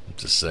you. I'm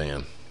just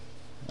saying.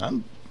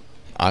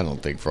 I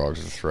don't think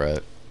frogs are a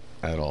threat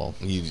at all.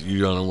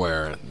 You're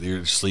unaware.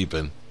 You're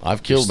sleeping.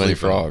 I've killed many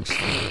frogs.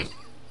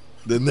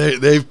 Then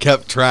they've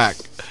kept track.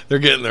 They're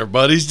getting their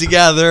buddies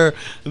together,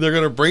 and they're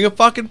gonna bring a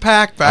fucking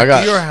pack back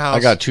to your house. I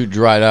got 2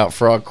 dried out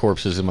frog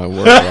corpses in my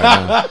work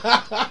right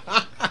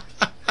now.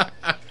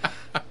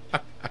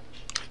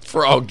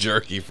 Frog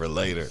jerky for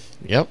later.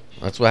 Yep,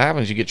 that's what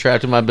happens. You get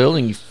trapped in my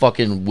building, you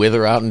fucking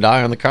wither out and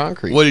die on the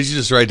concrete. What did you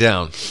just write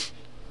down?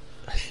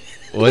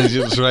 What did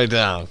you just write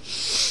down?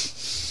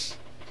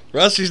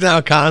 Rusty's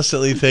now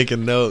constantly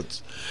taking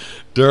notes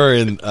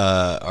during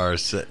our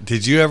set.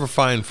 Did you ever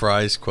find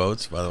Fry's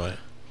quotes, by the way?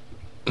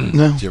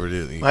 No. Did you ever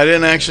do? I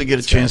didn't actually get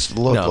a chance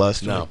to look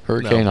last night.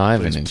 Hurricane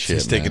Ivan and shit.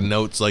 He's taking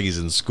notes like he's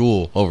in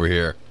school over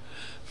here.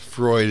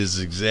 Freud is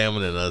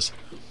examining us.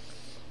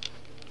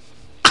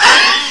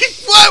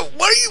 What?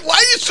 Why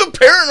are you so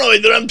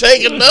paranoid that I'm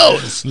taking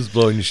notes? Just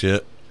blowing your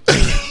shit.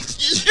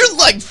 You're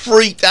like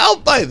freaked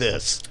out by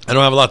this. I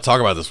don't have a lot to talk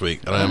about this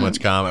week. I don't have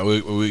much comment.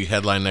 We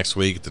headline next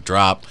week at the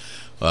drop.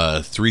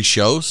 3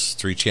 shows,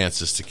 3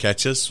 chances to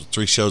catch us.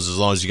 3 shows as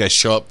long as you guys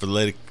show up for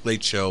the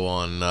late show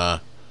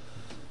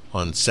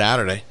on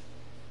Saturday.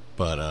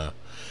 But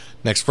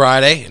next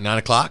Friday at 9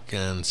 o'clock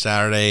and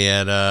Saturday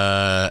at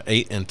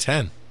 8 and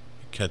 10.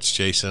 Catch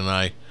Jason and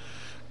I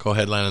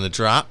co-headline in the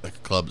drop. The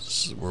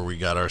club's where we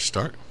got our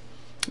start.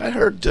 I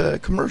heard a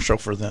commercial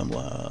for them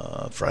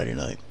Friday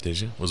night. Did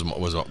you?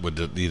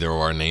 Did either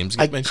of our names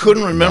get mentioned? I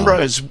couldn't remember.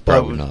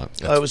 No,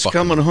 I was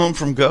coming home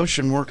from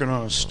Goshen working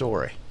on a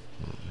story.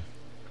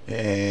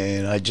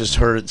 And I just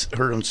heard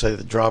him say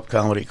the Drop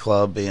Comedy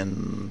Club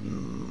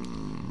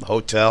in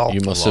hotel.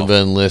 You must have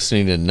been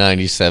listening to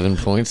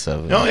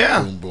 97.7. Oh,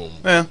 yeah. Boom, boom.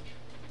 Yeah.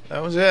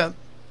 That was it.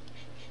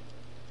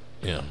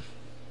 Yeah.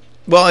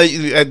 Well,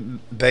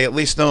 they at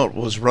least know it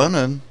was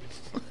running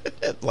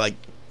at like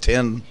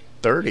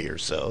 10:30 or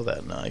so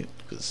that night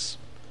because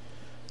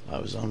I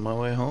was on my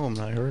way home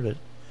and I heard it.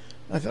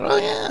 I thought, oh,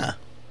 yeah.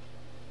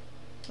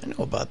 I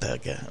know about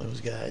that guy,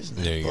 those guys.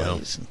 There you go.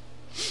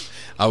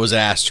 I was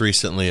asked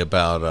recently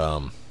about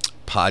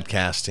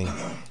podcasting.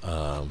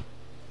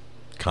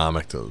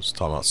 Comic that was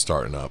talking about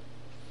starting up,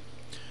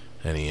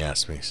 and he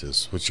asked me, he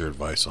says, "What's your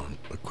advice on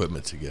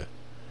equipment to get?"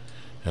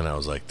 And I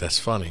was like, "That's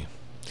funny,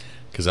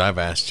 because I've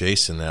asked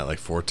Jason that like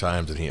 4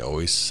 times, and he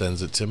always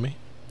sends it to me,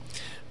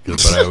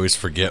 but I always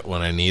forget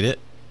when I need it.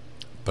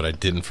 But I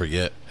didn't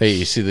forget." Hey,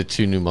 you see the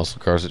 2 new muscle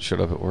cars that showed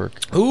up at work?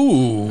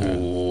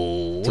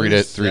 Ooh, three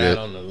that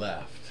on the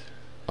left.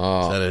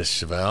 Is that a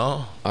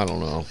Chevelle? I don't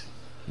know.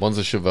 One's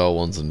a Chevelle,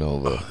 one's a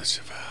Nova. Oh, the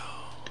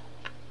Chevelle.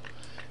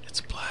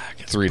 It's black.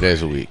 It's 3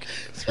 days a week.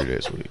 3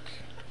 days a week.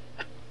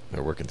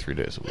 They're working 3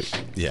 days a week.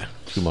 Yeah.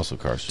 2 muscle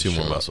cars. 2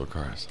 more muscle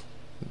cars.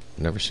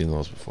 Never seen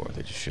those before.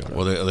 They just showed up.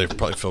 Well, they're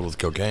probably filled with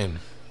cocaine.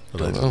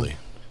 Allegedly.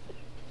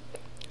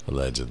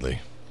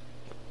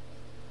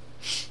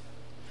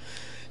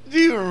 Do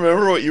you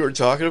remember what you were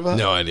talking about?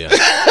 No idea.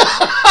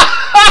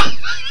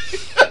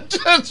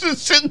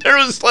 Just sitting there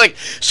was like,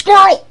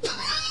 squirrel!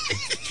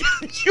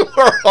 You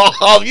were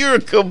off. You were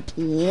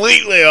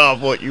completely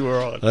off what you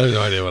were on. I have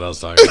no idea what I was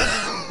talking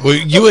about. Well,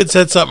 you had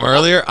said something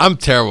earlier. I'm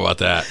terrible about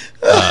that.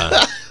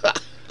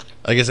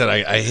 Like I said,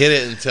 I hit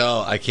it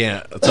until I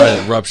can't. Try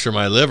to rupture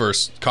my liver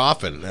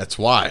coughing. That's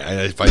why.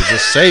 If I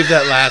just saved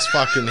that last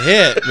fucking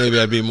hit, maybe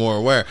I'd be more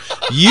aware.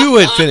 You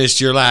had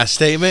finished your last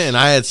statement, and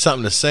I had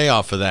something to say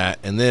off of that,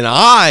 and then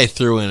I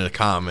threw in a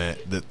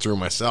comment that threw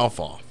myself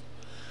off.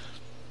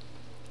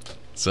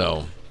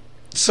 So,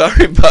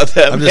 sorry about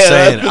that. I'm just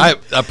saying. I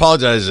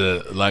apologize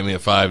to Like Me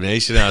at 5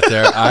 Nation out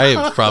there. I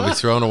have probably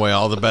thrown away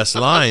all the best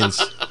lines,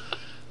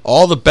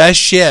 all the best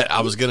shit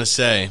I was gonna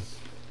say.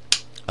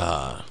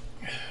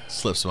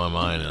 Slips my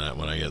mind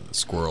when I get the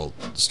squirrel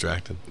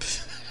distracted.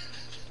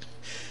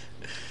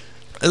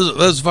 That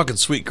was a fucking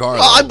sweet car.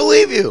 Well, I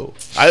believe you.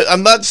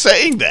 I'm not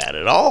saying that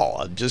at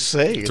all. I'm just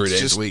saying 3 it's days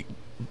just a week.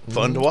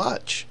 fun to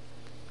watch.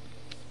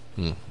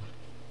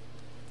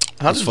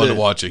 It's fun to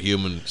watch a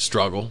human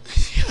struggle.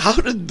 How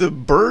did the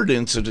bird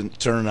incident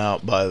turn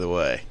out, by the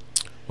way?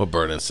 What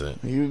bird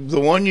incident? The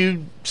one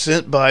you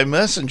sent by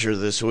messenger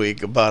this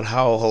week about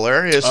how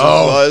hilarious it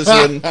was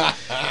when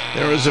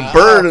there was a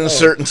bird in a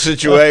certain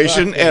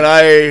situation, and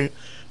I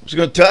was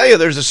going to tell you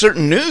there's a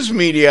certain news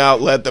media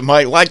outlet that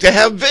might like to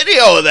have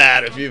video of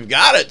that if you've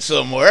got it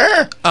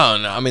somewhere. Oh,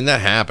 no. I mean,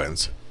 that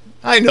happens.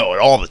 I know it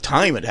all the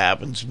time it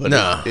happens, but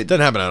no, it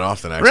doesn't happen that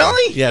often, actually.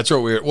 Really? Yeah, it's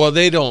real weird. Well,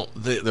 they're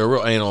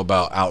real anal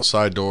about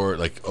outside door,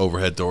 like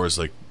overhead doors,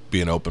 like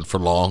being open for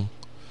long.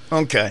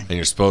 Okay. And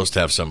you're supposed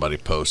to have somebody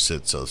post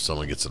it so if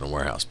someone gets in a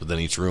warehouse, but then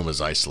each room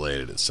is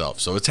isolated itself.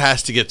 So it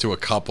has to get to a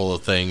couple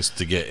of things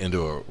to get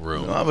into a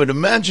room. I would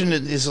imagine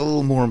it is a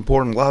little more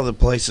important. A lot of the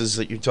places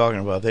that you're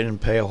talking about, they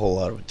didn't pay a whole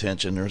lot of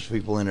attention. There's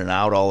people in and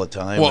out all the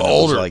time. Well, and it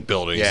was older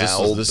buildings.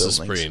 Yeah, this is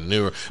pretty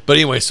newer. But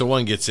anyway, so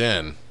one gets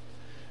in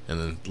and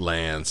then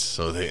lands.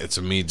 So it's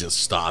immediate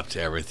stop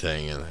to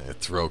everything and they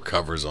throw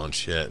covers on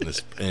shit. And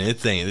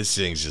this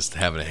thing's just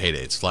having a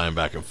heyday. It's flying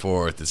back and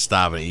forth. It's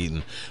stopping,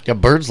 eating. Yeah,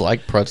 birds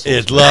like pretzels.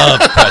 It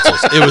loved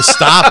pretzels. It was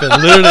stopping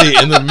literally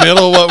in the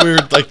middle of what we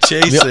were like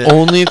chasing. The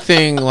only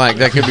thing like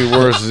that could be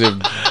worse is if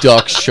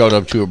ducks showed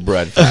up to a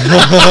bread factory.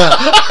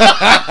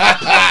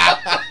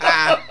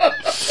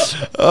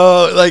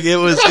 Oh, like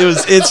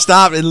it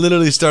stopped and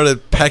literally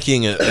started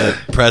pecking at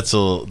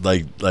pretzel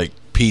like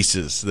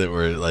pieces that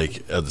were like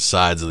at the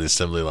sides of the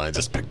assembly line,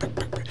 just pick.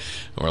 And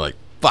we're like,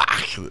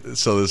 fuck.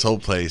 So this whole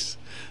place,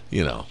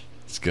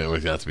 it's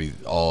going to have to be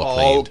all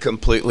cleaned.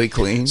 Completely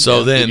clean.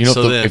 So then,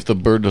 if the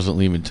bird doesn't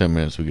leave in 10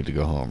 minutes, we get to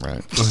go home,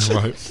 right?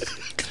 Right.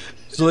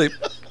 So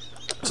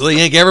they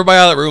yank everybody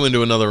out of that room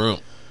into another room.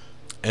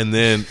 And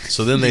then,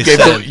 they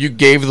said... You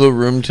gave the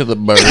room to the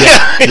bird.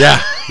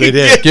 Yeah, they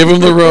did. Give him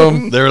the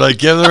room. They were like,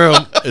 give him the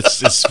room.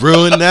 It's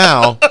ruined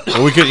now.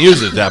 Well, we couldn't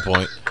use it at that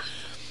point.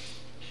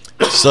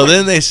 So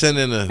then they send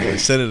in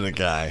a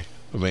guy,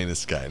 a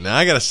maintenance guy. Now,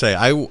 I got to say,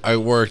 I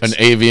worked... An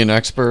avian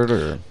expert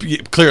or...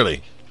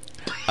 Clearly.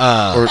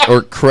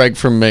 Or Craig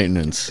from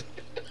maintenance.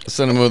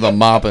 Send him with a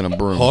mop and a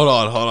broom. Hold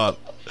on.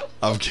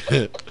 I'm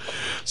kidding.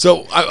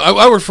 So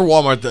I worked for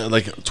Walmart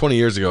like 20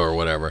 years ago or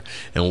whatever,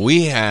 and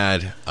we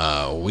had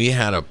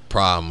a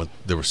problem with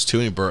there was too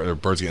many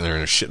birds getting there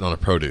and they're shitting on the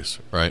produce,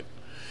 right?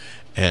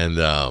 And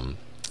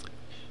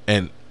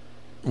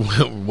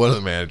one of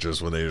the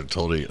managers, when they were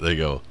told, they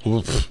go,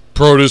 well,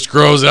 produce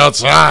grows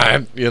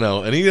outside,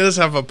 and he does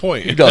have a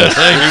point. He does.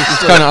 It's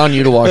kind of on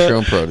you to wash your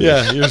own produce.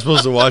 Yeah, you're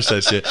supposed to wash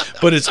that shit,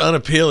 but it's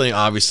unappealing,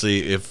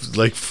 obviously, if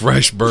like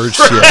fresh bird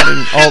shit,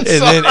 and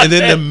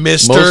then the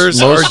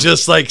misters are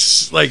just like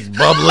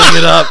bubbling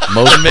it up,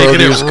 most and making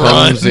produce it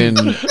run. comes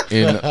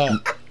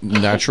in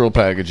natural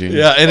packaging.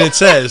 Yeah, and it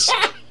says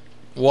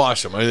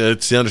wash them. I mean,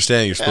 it's the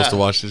understanding you're supposed to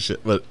wash this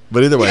shit, but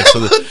either way, so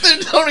they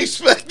don't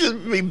expect to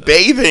be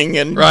bathing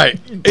and right.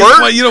 You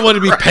don't want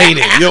to be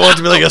painting. You don't want it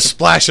to be like a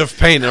splash of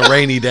paint on a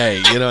rainy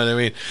day. You know what I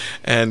mean?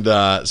 And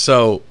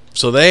so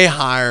they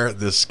hire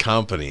this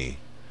company.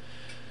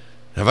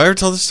 Have I ever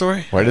told this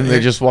story? Why didn't they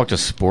just walk to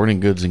Sporting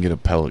Goods and get a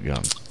pellet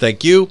gun?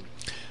 Thank you.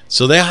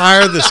 So they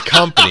hire this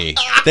company.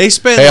 They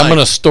spend. Hey, I'm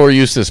gonna store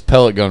use this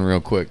pellet gun real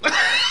quick.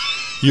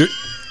 You're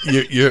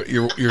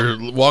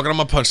walking on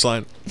my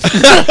punchline.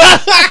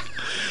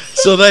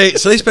 So they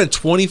spend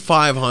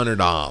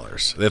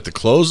 $2,500. They have to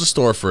close the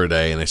store for a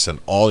day, and they send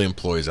all the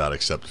employees out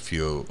except a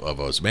few of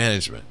us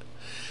management.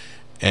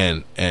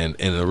 And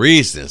the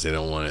reason is they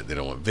don't want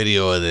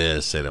video of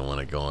this. They don't want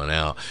it going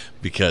out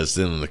because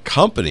then the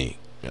company,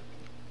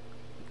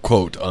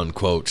 quote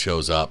unquote,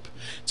 shows up.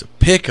 It's a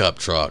pickup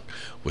truck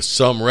with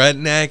some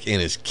redneck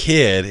and his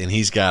kid, and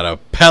he's got a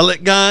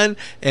pellet gun,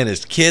 and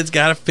his kid's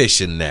got a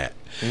fishing net.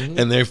 Mm-hmm.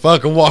 And they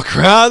fucking walk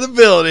around the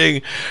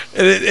building,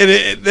 and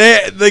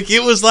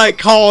it was like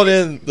calling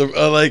in the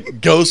like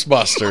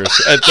Ghostbusters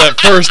at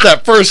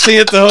that first scene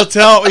at the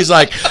hotel. He's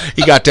like,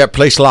 he got that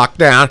place locked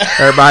down.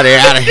 Everybody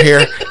out of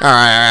here. All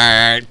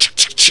right.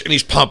 and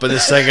he's pumping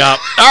this thing up.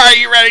 All right,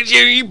 you ready,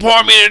 Junior? You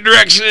point me in the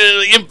direction of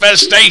the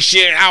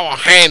infestation. I will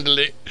handle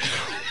it.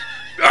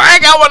 I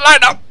got one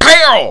like a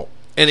barrel.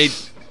 And he'd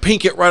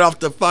pink it right off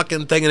the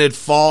fucking thing, and it'd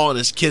fall, and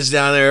his kid's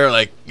down there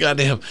like,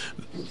 goddamn,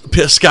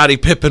 Scottie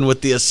Pippen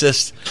with the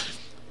assist,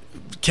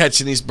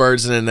 catching these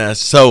birds in the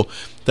nest. So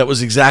that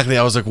was exactly,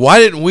 I was like, why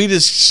didn't we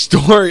just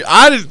store,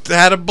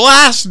 had a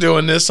blast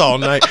doing this all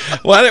night.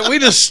 Why didn't we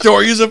just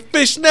use a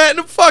fish net and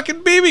a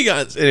fucking BB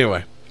guns?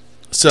 Anyway,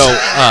 so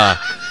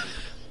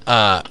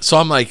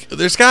I'm like,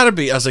 there's got to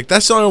be, I was like,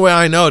 that's the only way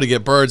I know to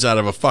get birds out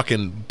of a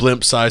fucking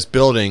blimp-sized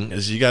building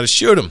is you got to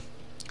shoot them.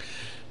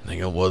 And they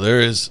go, well,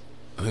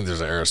 I think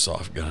there's an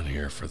airsoft gun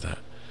here for that.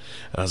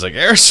 And I was like,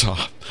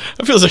 airsoft?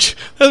 That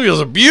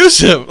feels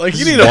abusive. Like,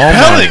 you need a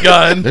pellet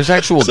gun. There's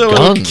actual so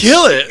guns. We'll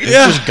kill it.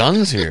 There's just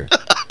guns here.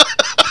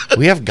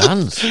 We have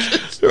guns.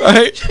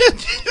 Right?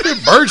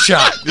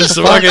 Birdshot. Just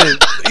fucking, you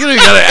don't even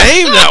got to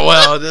aim that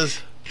well.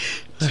 Just.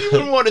 It's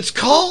even what it's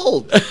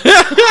called.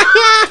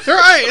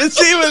 Right.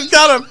 It's even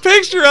got a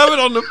picture of it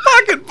on the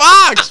fucking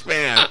box,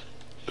 man.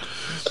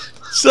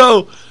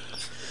 So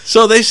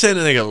they said,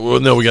 and they go, well,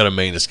 no, we got a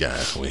maintenance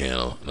guy. We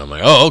handle it. And I'm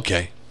like, oh,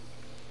 okay.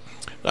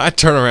 I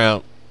turn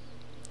around,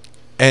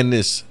 and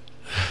this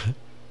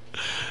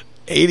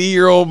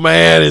 80-year-old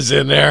man is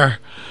in there.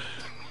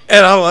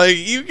 And I'm like,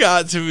 you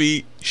got to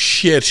be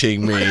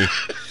shitting me.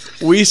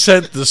 We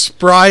sent the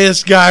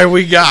spryest guy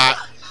we got.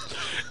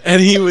 And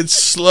he would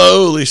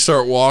slowly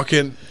start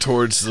walking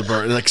towards the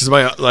bird, because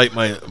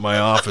my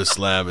office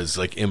lab is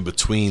like in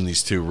between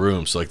these two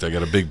rooms. So like I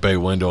got a big bay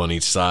window on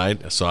each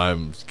side, so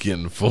I'm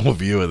getting full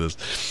view of this.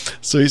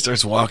 So he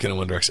starts walking in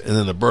one direction, and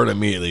then the bird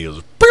immediately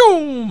goes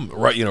boom,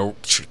 right,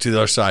 to the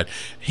other side.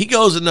 He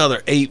goes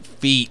another 8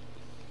 feet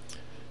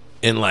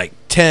in like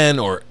 10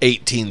 or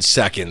 18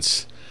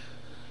 seconds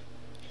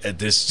at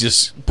this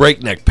just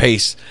breakneck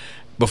pace.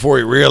 Before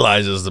he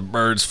realizes the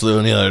birds flew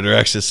in the other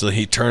direction, so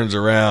he turns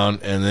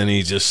around, and then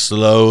he just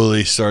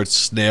slowly starts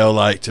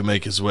snail-like to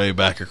make his way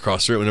back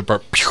across the room, and the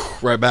bird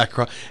right back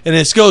across. And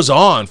this goes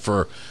on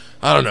for,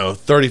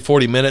 30,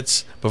 40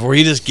 minutes before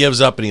he just gives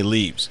up and he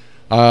leaves.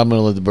 I'm going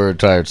to let the bird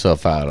tire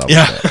itself out.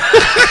 Yeah.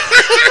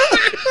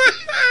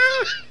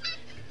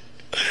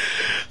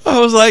 I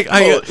was like,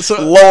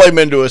 lull him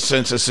into a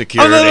sense of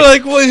security. I'm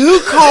like, well, who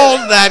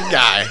called that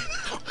guy?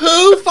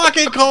 Who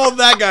fucking called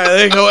that guy?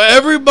 They go,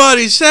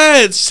 everybody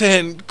said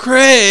send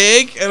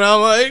Craig. And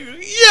I'm like,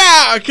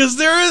 yeah, because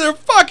they're in their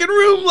fucking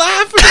room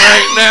laughing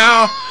right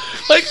now.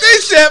 Like, they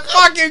sent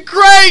fucking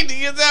Craig to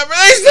get that bird.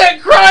 They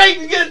sent Craig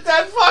to get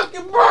that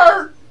fucking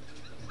bird.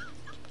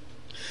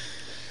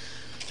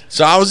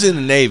 So I was in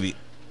the Navy.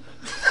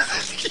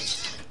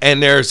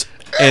 And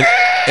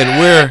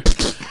we're...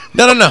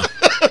 No.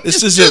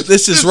 This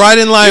is right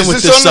in line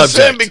with this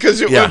subject.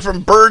 Because it went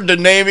from bird to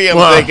Navy.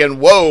 I'm thinking,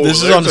 whoa.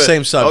 This is on the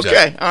same subject.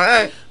 Okay, all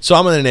right. So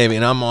I'm in the Navy,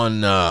 and I'm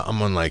on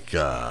like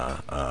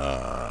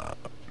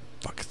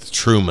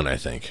Truman, I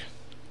think.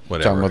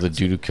 Whatever. Talking about the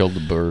dude who killed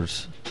the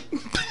birds.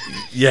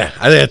 Yeah,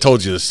 I think I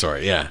told you this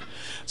story. Yeah.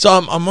 So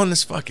I'm on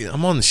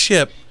the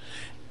ship,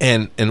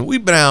 and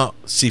we've been out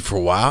at sea for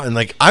a while, and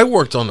like I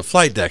worked on the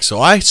flight deck,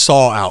 so I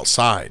saw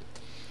outside.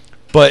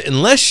 But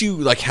unless you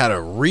like had a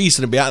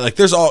reason to be out, like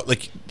there's all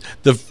like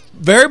the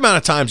very amount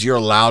of times you're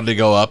allowed to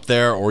go up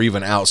there or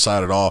even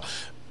outside at all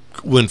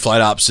when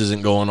flight ops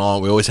isn't going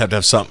on. We always have to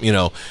have something,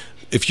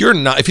 if you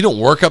don't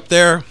work up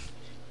there,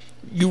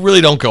 you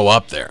really don't go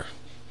up there.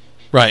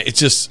 Right.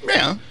 It's just,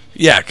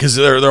 yeah, because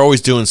they're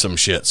always doing some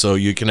shit. So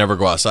you can never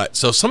go outside.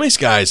 So some of these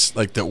guys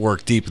like that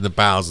work deep in the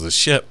bowels of the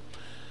ship,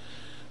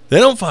 they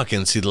don't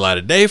fucking see the light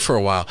of day for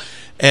a while.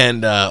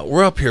 And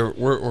we're up here,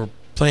 we're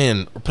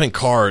playing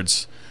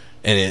cards.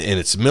 And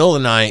it's the middle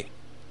of the night.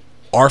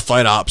 Our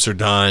flight ops are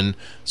done,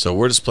 so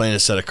we're just playing a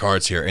set of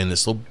cards here. And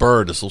this little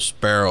bird, this little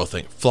sparrow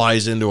thing,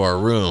 flies into our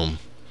room,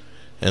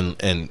 and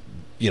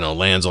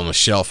lands on the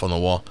shelf on the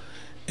wall.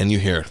 And you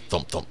hear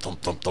thump thump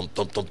thump thump thump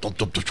thump thump thump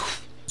thump.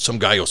 Some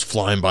guy goes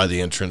flying by the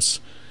entrance,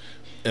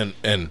 and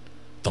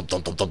thump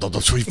thump thump thump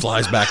thump. So he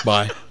flies back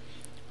by,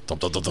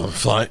 thump thump thump thump,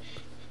 fly,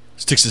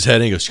 sticks his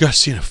head in. He goes, "You guys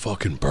seen a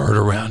fucking bird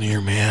around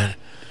here, man?"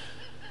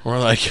 We're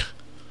like,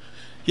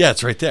 "Yeah,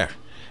 it's right there."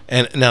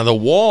 And now the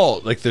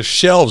wall, like the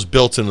shelves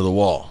built into the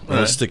wall,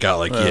 they stick out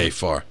like yay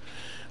far.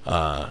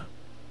 I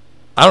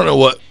don't know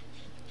what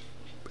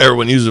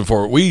everyone uses them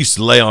for. We used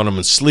to lay on them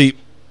and sleep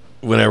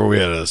whenever we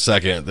had a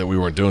second that we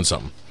weren't doing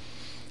something.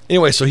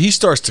 Anyway, so he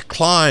starts to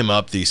climb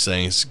up these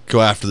things, go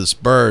after this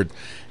bird,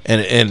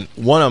 and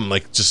one of them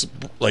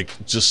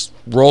just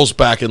rolls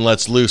back and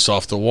lets loose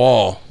off the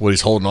wall what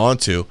he's holding on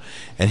to,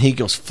 and he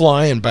goes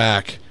flying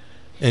back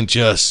and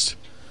just.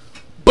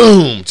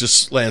 Boom!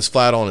 Just lands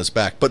flat on his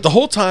back. But the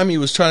whole time he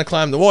was trying to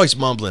climb the wall, he's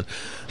mumbling,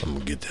 "I'm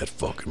gonna get that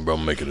fucking bro.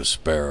 I'm making a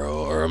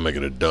sparrow, or I'm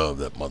making a dove.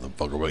 That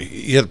motherfucker." But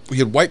he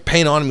had white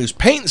paint on him. He was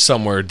painting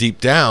somewhere deep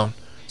down.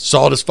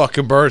 Saw this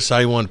fucking bird. So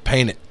he wanted to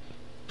paint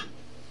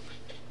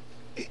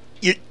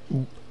it.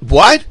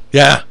 What?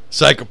 Yeah,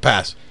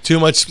 psychopath. Too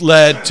much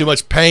lead. Too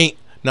much paint.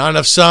 Not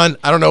enough sun.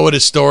 I don't know what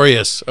his story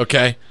is.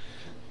 Okay.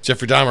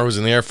 Jeffrey Dahmer was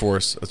in the Air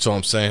Force. That's all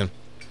I'm saying.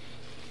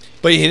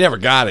 But he never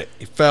got it.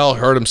 He fell,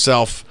 hurt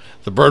himself.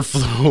 The bird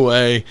flew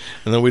away,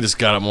 and then we just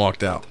got up and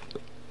walked out.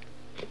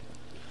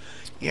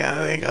 Yeah,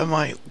 I think I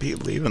might be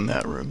leaving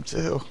that room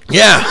too.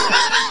 Yeah.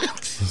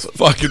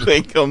 Fucking.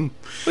 Think I'm.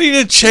 What you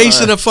did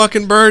chasing a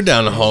fucking bird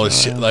down the hall and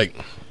shit? Like,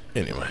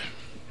 anyway.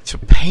 To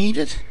paint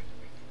it?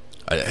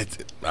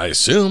 I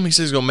assume he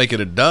says he's gonna make it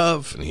a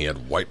dove, and he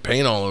had white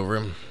paint all over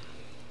him.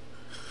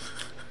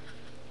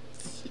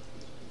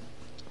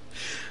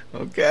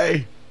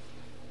 Okay.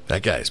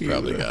 That guy's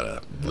probably got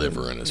a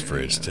liver in his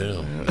fridge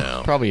too.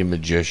 Now, Probably a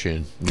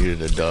magician.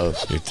 Needed a dove.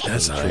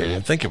 that's not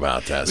even think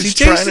about that. He's He's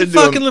trying Jason to do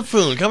fucking him-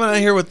 LaFoon coming out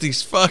here with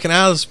these fucking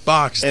out of this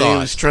box And he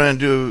was thoughts, trying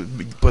to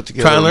put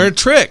together trying to learn a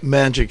trick.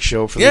 magic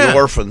show for Yeah, the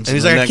orphans. and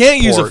he's in like, the I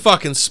can't next use a port."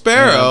 fucking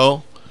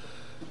sparrow.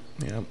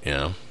 Yeah. You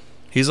know,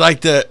 he's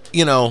like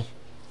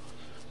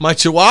my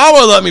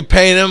Chihuahua let me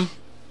paint him.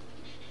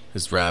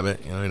 His rabbit,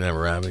 he didn't have a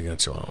rabbit, he got a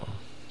Chihuahua.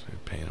 So he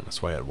painted him. That's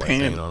why he had white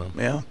paint on him.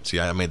 Yeah. See,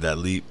 I made that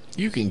leap.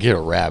 You can get a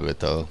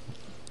rabbit though.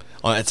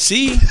 On at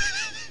sea.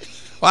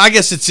 Well, I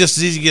guess it's just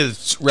as easy to get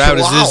a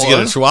rabbit as it is to get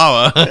a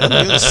Chihuahua.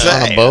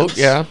 On a boat,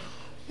 yeah.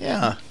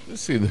 Yeah.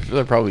 Let's see,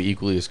 they're probably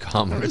equally as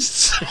common.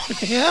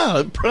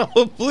 Yeah,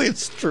 probably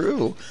it's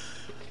true.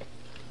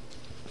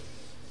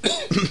 Are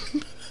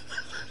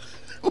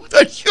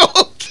you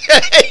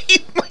okay?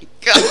 My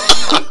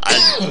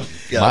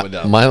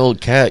God. My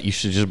old cat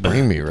used to just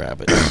bring me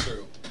rabbits.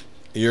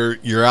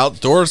 Your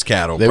outdoors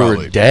cattle. They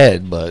probably. were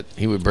dead, but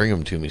he would bring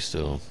them to me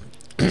still.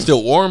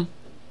 Still warm.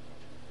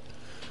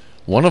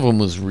 One of them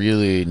was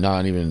really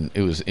not even.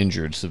 It was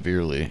injured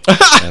severely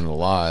and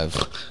alive.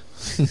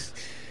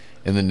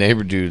 And the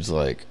neighbor dude's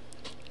like,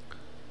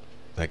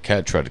 "That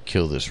cat tried to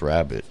kill this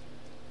rabbit."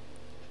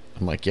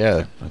 I'm like,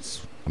 "Yeah,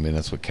 that's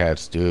what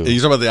cats do." Are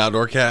you talking about the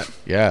outdoor cat?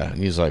 Yeah,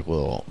 and he's like,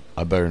 "Well,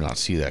 I better not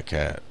see that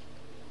cat."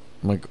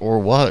 I'm like, "Or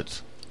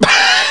what?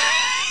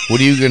 What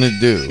are you gonna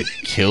do?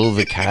 Kill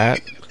the cat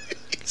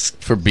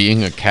for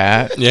being a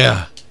cat?"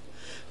 Yeah.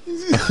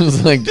 I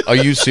was like, "Are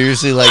you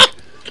seriously like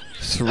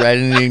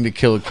threatening to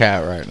kill a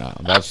cat right now?"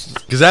 That's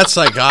because that's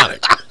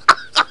psychotic.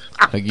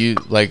 Like you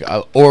like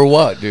or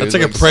what, dude? That's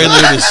like a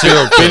prelude to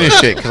serial killer.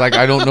 Finish it, because like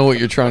I don't know what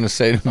you're trying to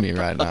say to me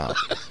right now.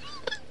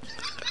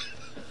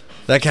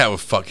 That cat would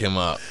fuck him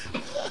up.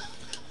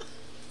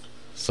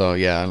 So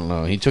yeah, I don't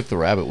know. He took the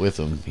rabbit with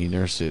him. He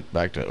nursed it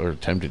back to, or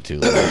attempted to.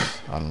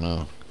 I don't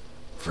know.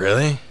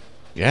 Really?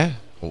 Yeah.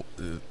 Well,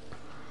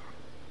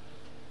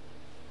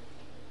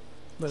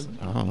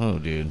 I don't know,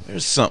 dude.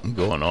 There's something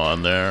going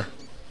on there.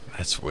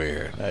 That's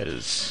weird. That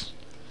is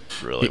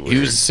really weird. He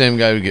was the same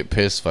guy who'd get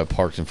pissed if I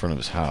parked in front of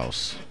his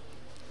house.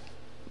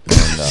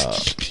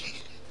 And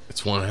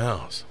it's one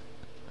house.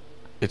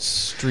 It's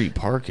street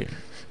parking.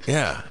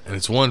 Yeah, and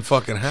it's one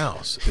fucking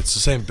house. It's the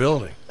same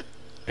building.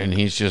 And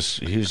he's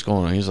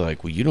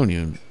like, "Well,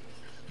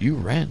 you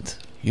rent.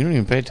 You don't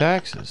even pay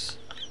taxes."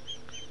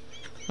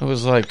 I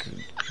was like,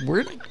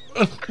 where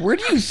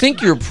do you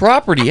think your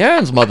property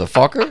ends,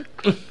 motherfucker?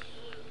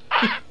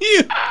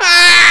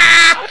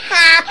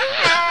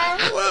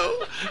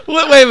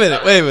 Wait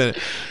a minute.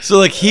 So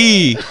like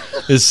he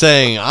is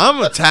saying,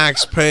 I'm a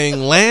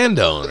tax-paying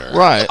landowner.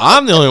 Right.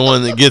 I'm the only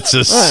one that gets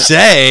a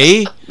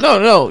say.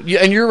 No,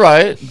 and you're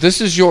right. This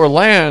is your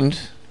land,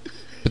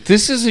 but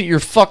this isn't your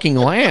fucking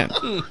land.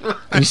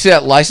 And you see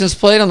that license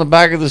plate on the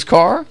back of this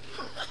car?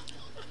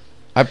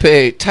 I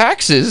pay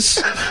taxes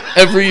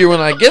every year when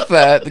I get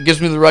that. That gives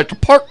me the right to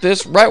park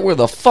this right where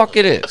the fuck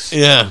it is.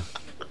 Yeah.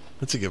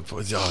 That's a good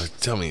point. Oh,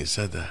 tell me you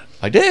said that.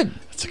 I did.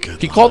 That's a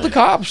good He line. called the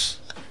cops.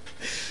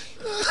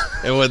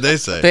 And what'd they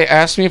say? They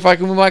asked me if I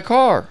could move my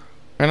car.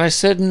 And I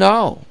said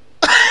no.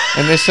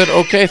 And they said,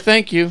 "Okay,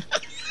 thank you."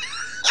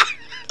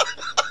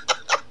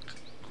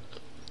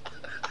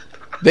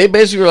 They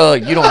basically were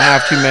like, "You don't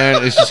have to,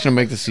 man. It's just going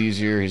to make this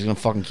easier. He's going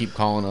to fucking keep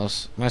calling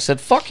us." And I said,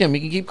 "Fuck him.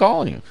 He can keep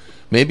calling you.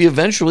 Maybe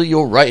eventually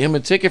you'll write him a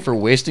ticket for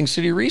wasting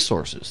city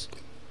resources."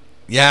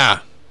 Yeah.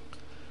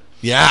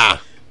 Yeah.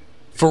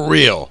 For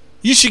real.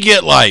 You should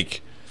get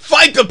like...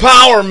 Fight the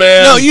power,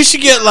 man! No, you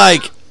should get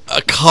like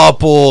a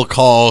couple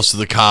calls to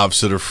the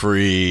cops that are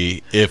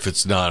free if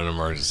it's not an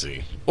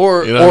emergency.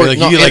 Or, you know what I mean? Like,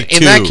 no, you get like in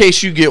two. that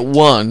case, you get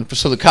one,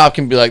 so the cop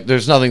can be like,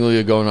 "There's nothing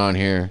illegal going on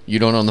here. You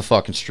don't own the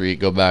fucking street.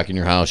 Go back in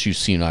your house, you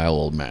senile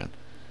old man."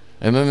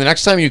 And then the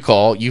next time you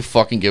call, you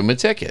fucking give him a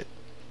ticket.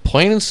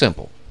 Plain and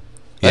simple.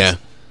 Yeah.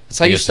 That's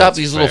how I you guess stop that's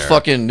these little fair.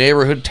 fucking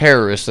neighborhood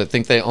terrorists that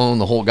think they own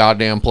the whole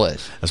goddamn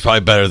place. That's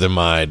probably better than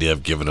my idea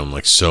of giving them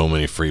like so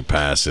many free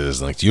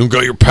passes. Like, you don't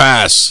got your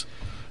pass.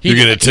 You're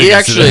getting a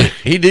ticket today.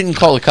 He didn't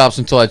call the cops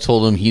until I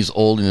told him he's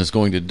old and is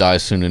going to die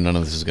soon and none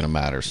of this is going to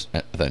matter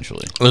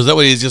eventually. Is that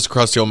what he's just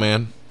across the old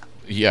man?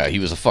 Yeah, he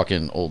was a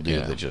fucking old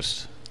dude that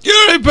just... You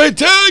already pay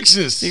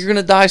taxes. You're going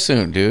to die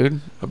soon, dude.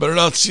 I better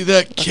not see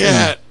that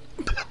cat.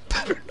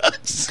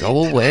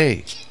 Go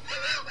away.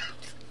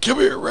 Come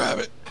here,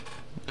 rabbit.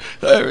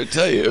 Did I ever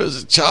tell you,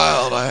 as a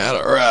child, I had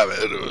a rabbit.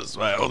 It was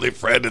my only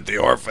friend at the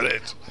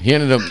orphanage. He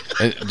ended up...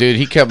 dude,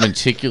 he kept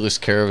meticulous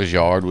care of his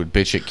yard, would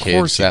bitch at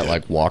course kids he that, did.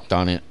 like, walked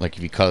on it. Like,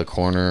 if you cut a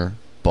corner,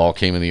 ball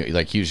came in the,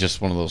 like, he was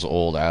just one of those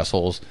old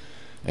assholes,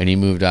 and he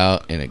moved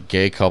out, and a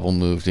gay couple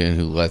moved in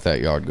who let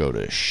that yard go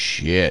to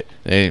shit.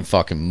 They didn't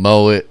fucking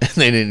mow it.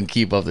 They didn't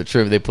keep up the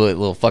trim. They put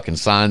little fucking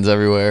signs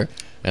everywhere,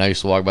 and I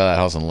used to walk by that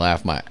house and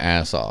laugh my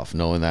ass off,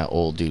 knowing that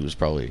old dude was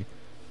probably,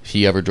 if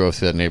he ever drove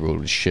through that neighborhood,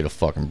 would shit a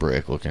fucking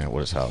brick looking at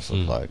what his house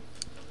looked like.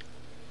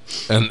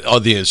 And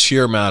the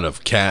sheer amount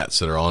of cats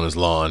that are on his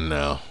lawn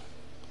now.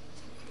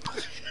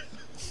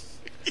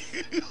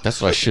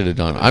 That's what I should have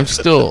done. I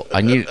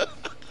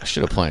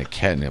should have planted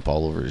catnip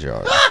all over his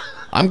yard.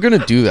 I'm going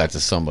to do that to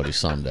somebody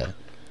someday.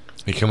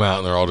 You come out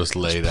and they're all just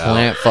laid out.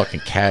 Plant fucking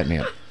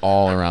catnip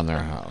all around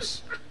their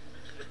house.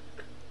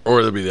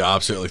 Or they'll be the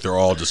opposite, like they're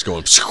all just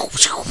going.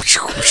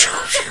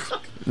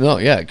 No,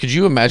 yeah. Could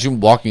you imagine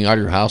walking out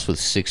of your house with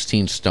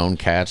 16 stone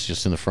cats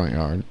just in the front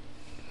yard?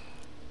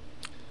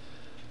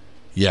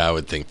 Yeah, I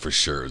would think for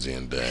sure it's the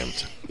end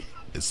times.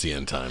 It's the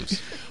end times.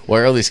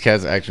 Why are all these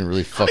cats acting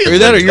really fucking Either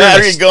that or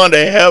you're going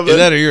to heaven. Either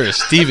that or you're in a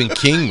Stephen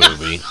King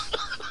movie.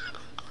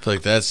 I feel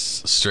like that's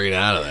straight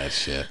out of that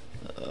shit.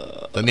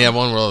 Doesn't he have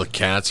one where all the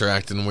cats are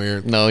acting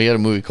weird? No, he had a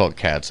movie called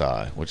Cat's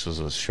Eye, which was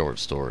a short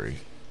story.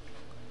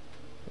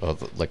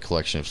 Like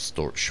collection of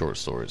short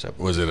stories.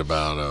 Was it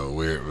about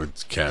weird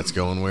with cats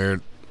going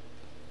weird?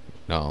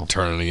 No.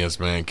 Turning against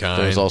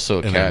mankind? There's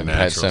also a in cat in their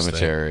Pet natural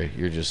Cemetery. state?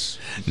 You're just...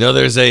 No,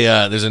 there's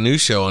a new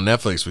show on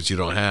Netflix, which you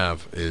don't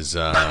have, is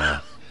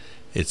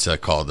it's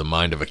called The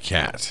Mind of a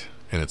Cat.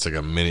 And it's like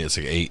it's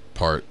like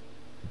 8-part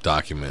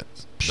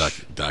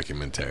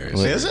documentary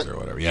Is it? or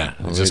whatever. Yeah.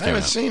 I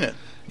haven't seen it.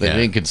 They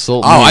didn't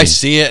consult me. Oh, I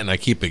see it, and I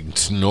keep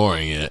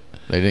ignoring it.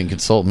 They didn't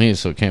consult me,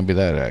 so it can't be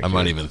that accurate. I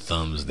might even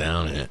thumbs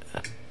down it.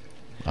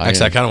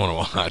 Actually, I kind of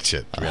want to watch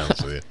it, to be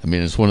honest with you. I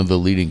mean, it's one of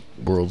the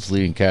world's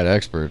leading cat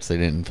experts. They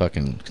didn't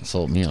fucking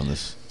consult me on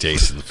this.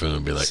 Jason the Foon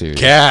would be like, Serious.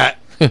 cat!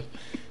 And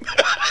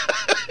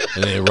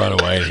they run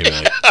away, and he'd be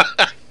like,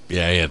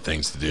 yeah, he had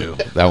things to do.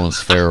 That one's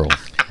feral.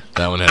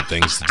 That one had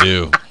things to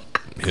do.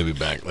 He'll be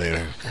back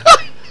later.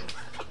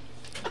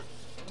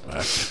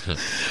 I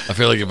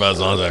feel like as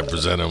long as I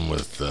present him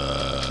with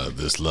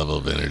this level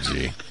of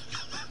energy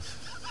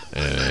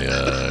and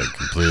a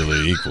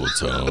completely equal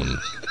tone,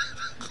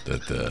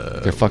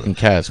 that they're fucking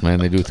cats, man.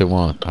 They do what they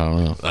want. I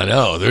don't know. I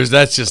know.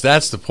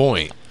 That's the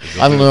point.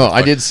 I don't know.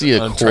 I did see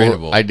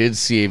untrainable. I did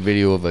see a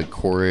video of a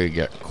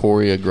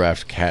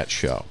choreographed cat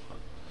show.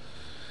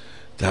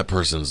 That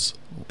person's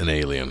an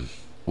alien.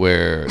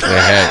 Where they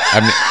had, I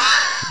mean,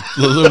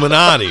 the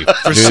Illuminati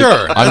for dude,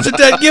 sure. That's a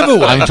dead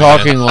giveaway. I'm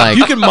talking like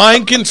you can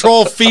mind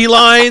control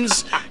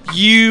felines.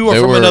 You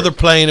are from another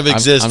plane of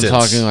existence. I'm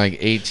talking like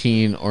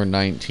 18 or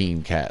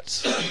 19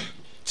 cats,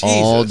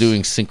 all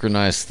doing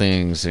synchronized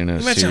things in a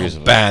Imagine series how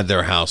of bad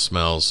their house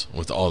smells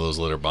with all those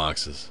litter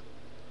boxes.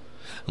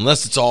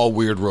 Unless it's all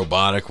weird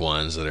robotic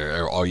ones that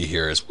are all you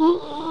hear is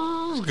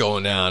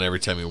going down every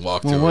time you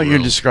walk through. Well, what you're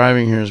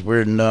describing here is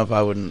weird enough.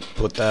 I wouldn't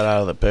put that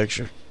out of the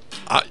picture.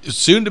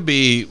 Soon to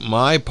be,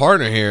 my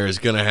partner here is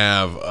going to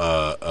have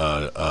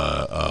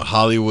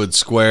Hollywood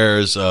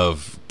squares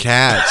of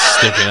cats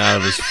sticking out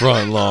of his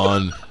front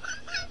lawn.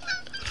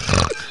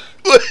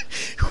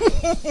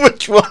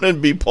 Which one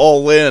would be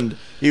Paul Lynde?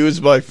 He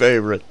was my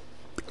favorite.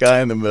 The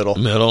guy in the middle.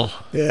 Middle?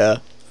 Yeah.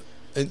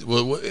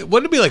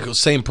 Wouldn't it be like the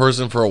same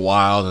person for a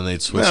while, then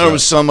they'd switch? There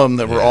was some of them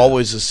that were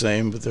always the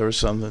same, but there were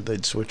some that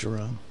they'd switch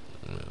around.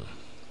 Yeah.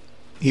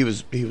 He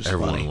was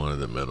Everyone funny. wanted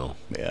the middle.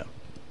 Yeah.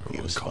 Everyone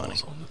He was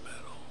calls funny. on the middle.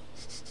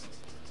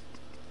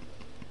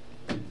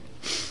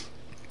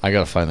 I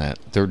gotta find that.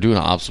 They're doing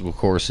obstacle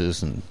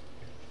courses and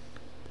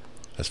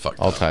that's fucked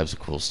all up. types of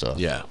cool stuff.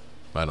 Yeah,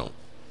 I don't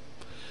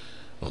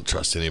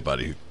trust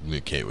anybody who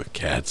communicate with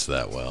cats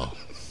that well.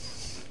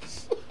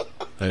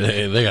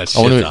 They got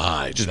shit to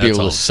hide. Just That's be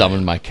able all to I'm summon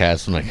saying. my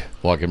cats when I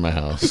walk in my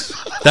house.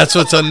 That's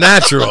what's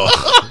unnatural.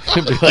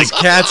 Like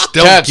cats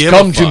don't Cats, give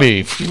come a to fuck.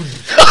 me.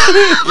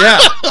 Yeah,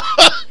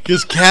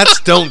 because cats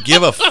don't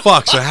give a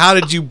fuck. So how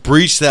did you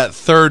breach that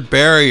third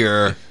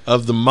barrier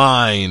of the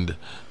mind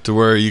to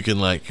where you can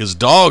because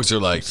dogs are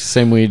like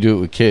Same way you do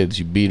it with kids.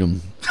 You beat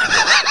them.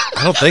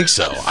 I don't think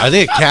so. I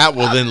think a cat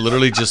will then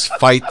literally just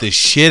fight the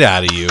shit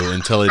out of you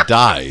until it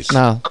dies.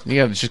 No,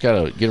 you just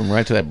gotta get them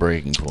right to that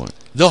breaking point.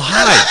 They'll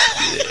hide.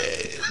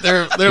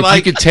 They're If like,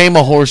 you can tame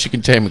a horse, you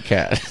can tame a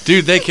cat.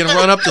 dude, they can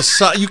run up the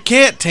side. You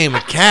can't tame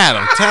a cat,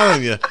 I'm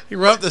telling you. You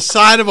run up the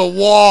side of a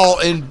wall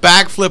and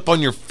backflip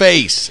on your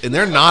face, and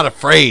they're not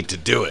afraid to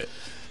do it.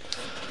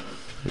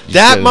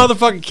 That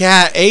motherfucking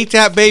cat ate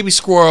that baby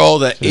squirrel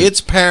that its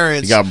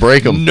parents You gotta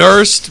break 'em.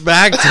 nursed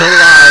back to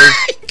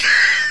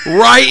life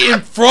right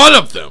in front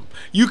of them.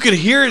 You could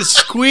hear it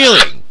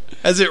squealing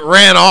as it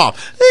ran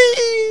off.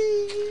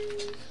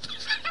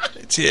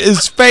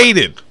 It's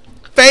faded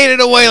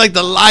away like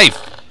the life.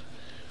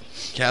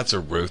 Cats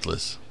are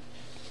ruthless.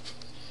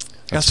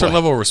 Got a certain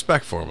level of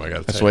respect for them, I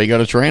gotta That's tell why you. you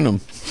gotta train them.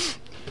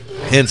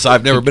 Hence,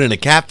 I've never been in a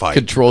cat fight.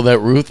 Control that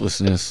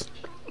ruthlessness.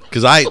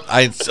 Because I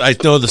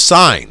know the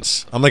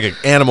signs. I'm like an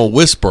animal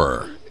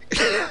whisperer.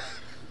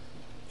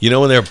 You know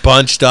when they're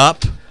bunched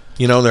up,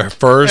 their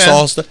fur's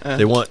all stuff.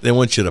 They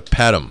want you to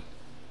pet them.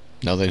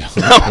 No, they don't.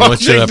 They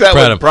want you to that pet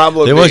would him.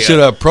 probably They be want you it.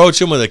 to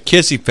approach him with a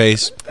kissy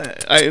face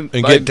and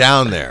get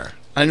down there.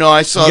 I know.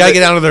 I saw. You gotta that, get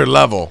down to their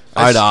level,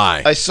 eye to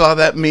eye. I saw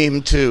that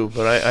meme too,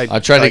 but I I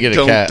tried to get a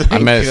don't cat. think,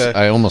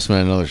 I almost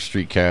met another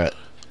street cat.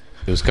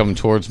 It was coming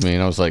towards me,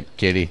 and I was like,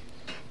 "Kitty,"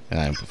 and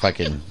I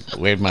fucking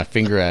waved my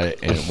finger at it,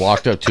 and it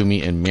walked up to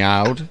me and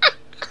meowed,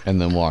 and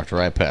then walked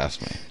right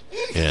past me.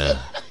 Yeah.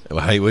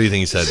 What do you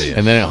think he said to you?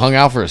 And then it hung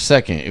out for a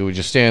second. It would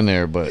just stand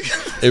there, but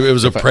It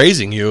was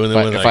appraising you, and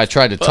then if I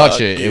tried to touch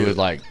it, it would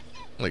like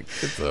get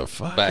the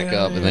fuck back out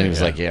up, of and then he here.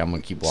 was like, "Yeah, I'm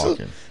gonna keep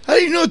walking." How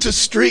do you know it's a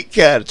street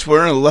cat? It's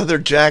wearing a leather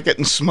jacket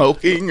and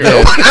smoking. Or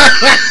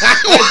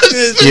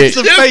It's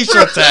the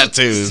facial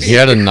tattoos. He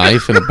had a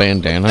knife and a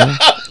bandana.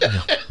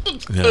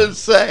 to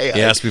say?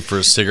 He asked me for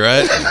a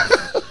cigarette.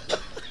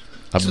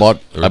 I bought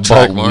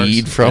track marks?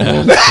 weed from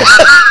him.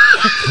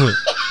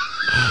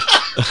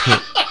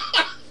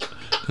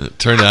 It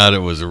turned out it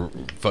was a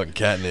fucking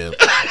catnip.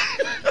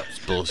 It's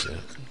bullshit.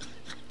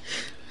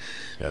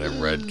 Got them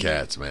red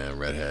cats, man.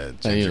 Redhead.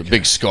 And he had a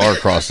big scar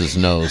across his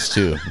nose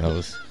too. That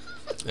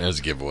was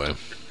a giveaway.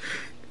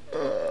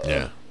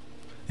 Yeah.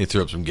 He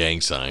threw up some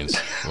gang signs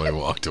when he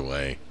walked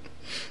away.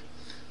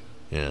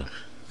 Yeah.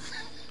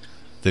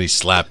 Then he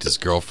slapped his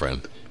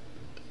girlfriend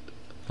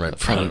right in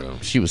front of him.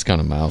 She was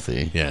kind of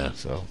mouthy. Yeah.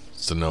 So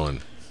no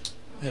one.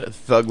 Had a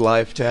Thug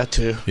Life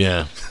tattoo.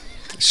 Yeah.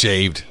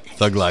 Shaved.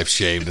 Thug Life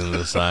shaved into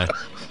the side.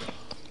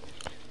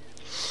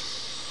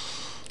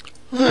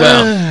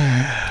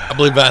 Well, I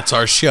believe that's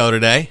our show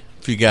today.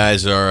 If you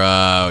guys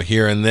are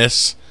hearing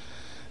this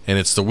and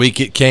it's the week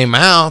it came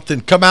out,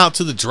 then come out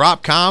to the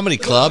Drop Comedy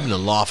Club in the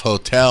Loft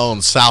Hotel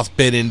in South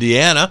Bend,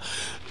 Indiana.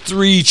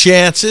 3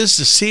 chances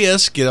to see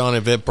us. Get on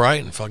Eventbrite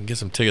and fucking get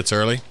some tickets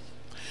early.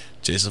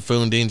 Jason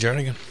Fu and Dean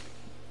Jernigan.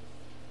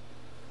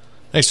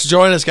 Thanks for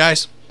joining us,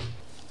 guys.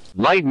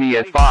 Light me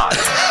at 5.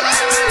 5.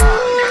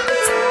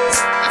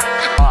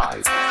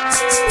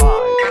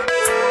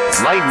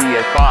 Light me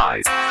at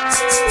 5.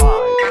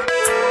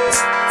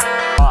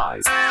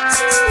 5.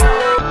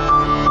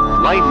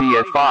 Light me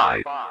at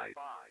 5.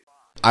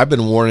 I've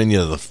been warning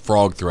you of the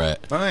frog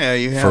threat Oh yeah,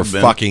 you for have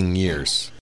been. fucking years.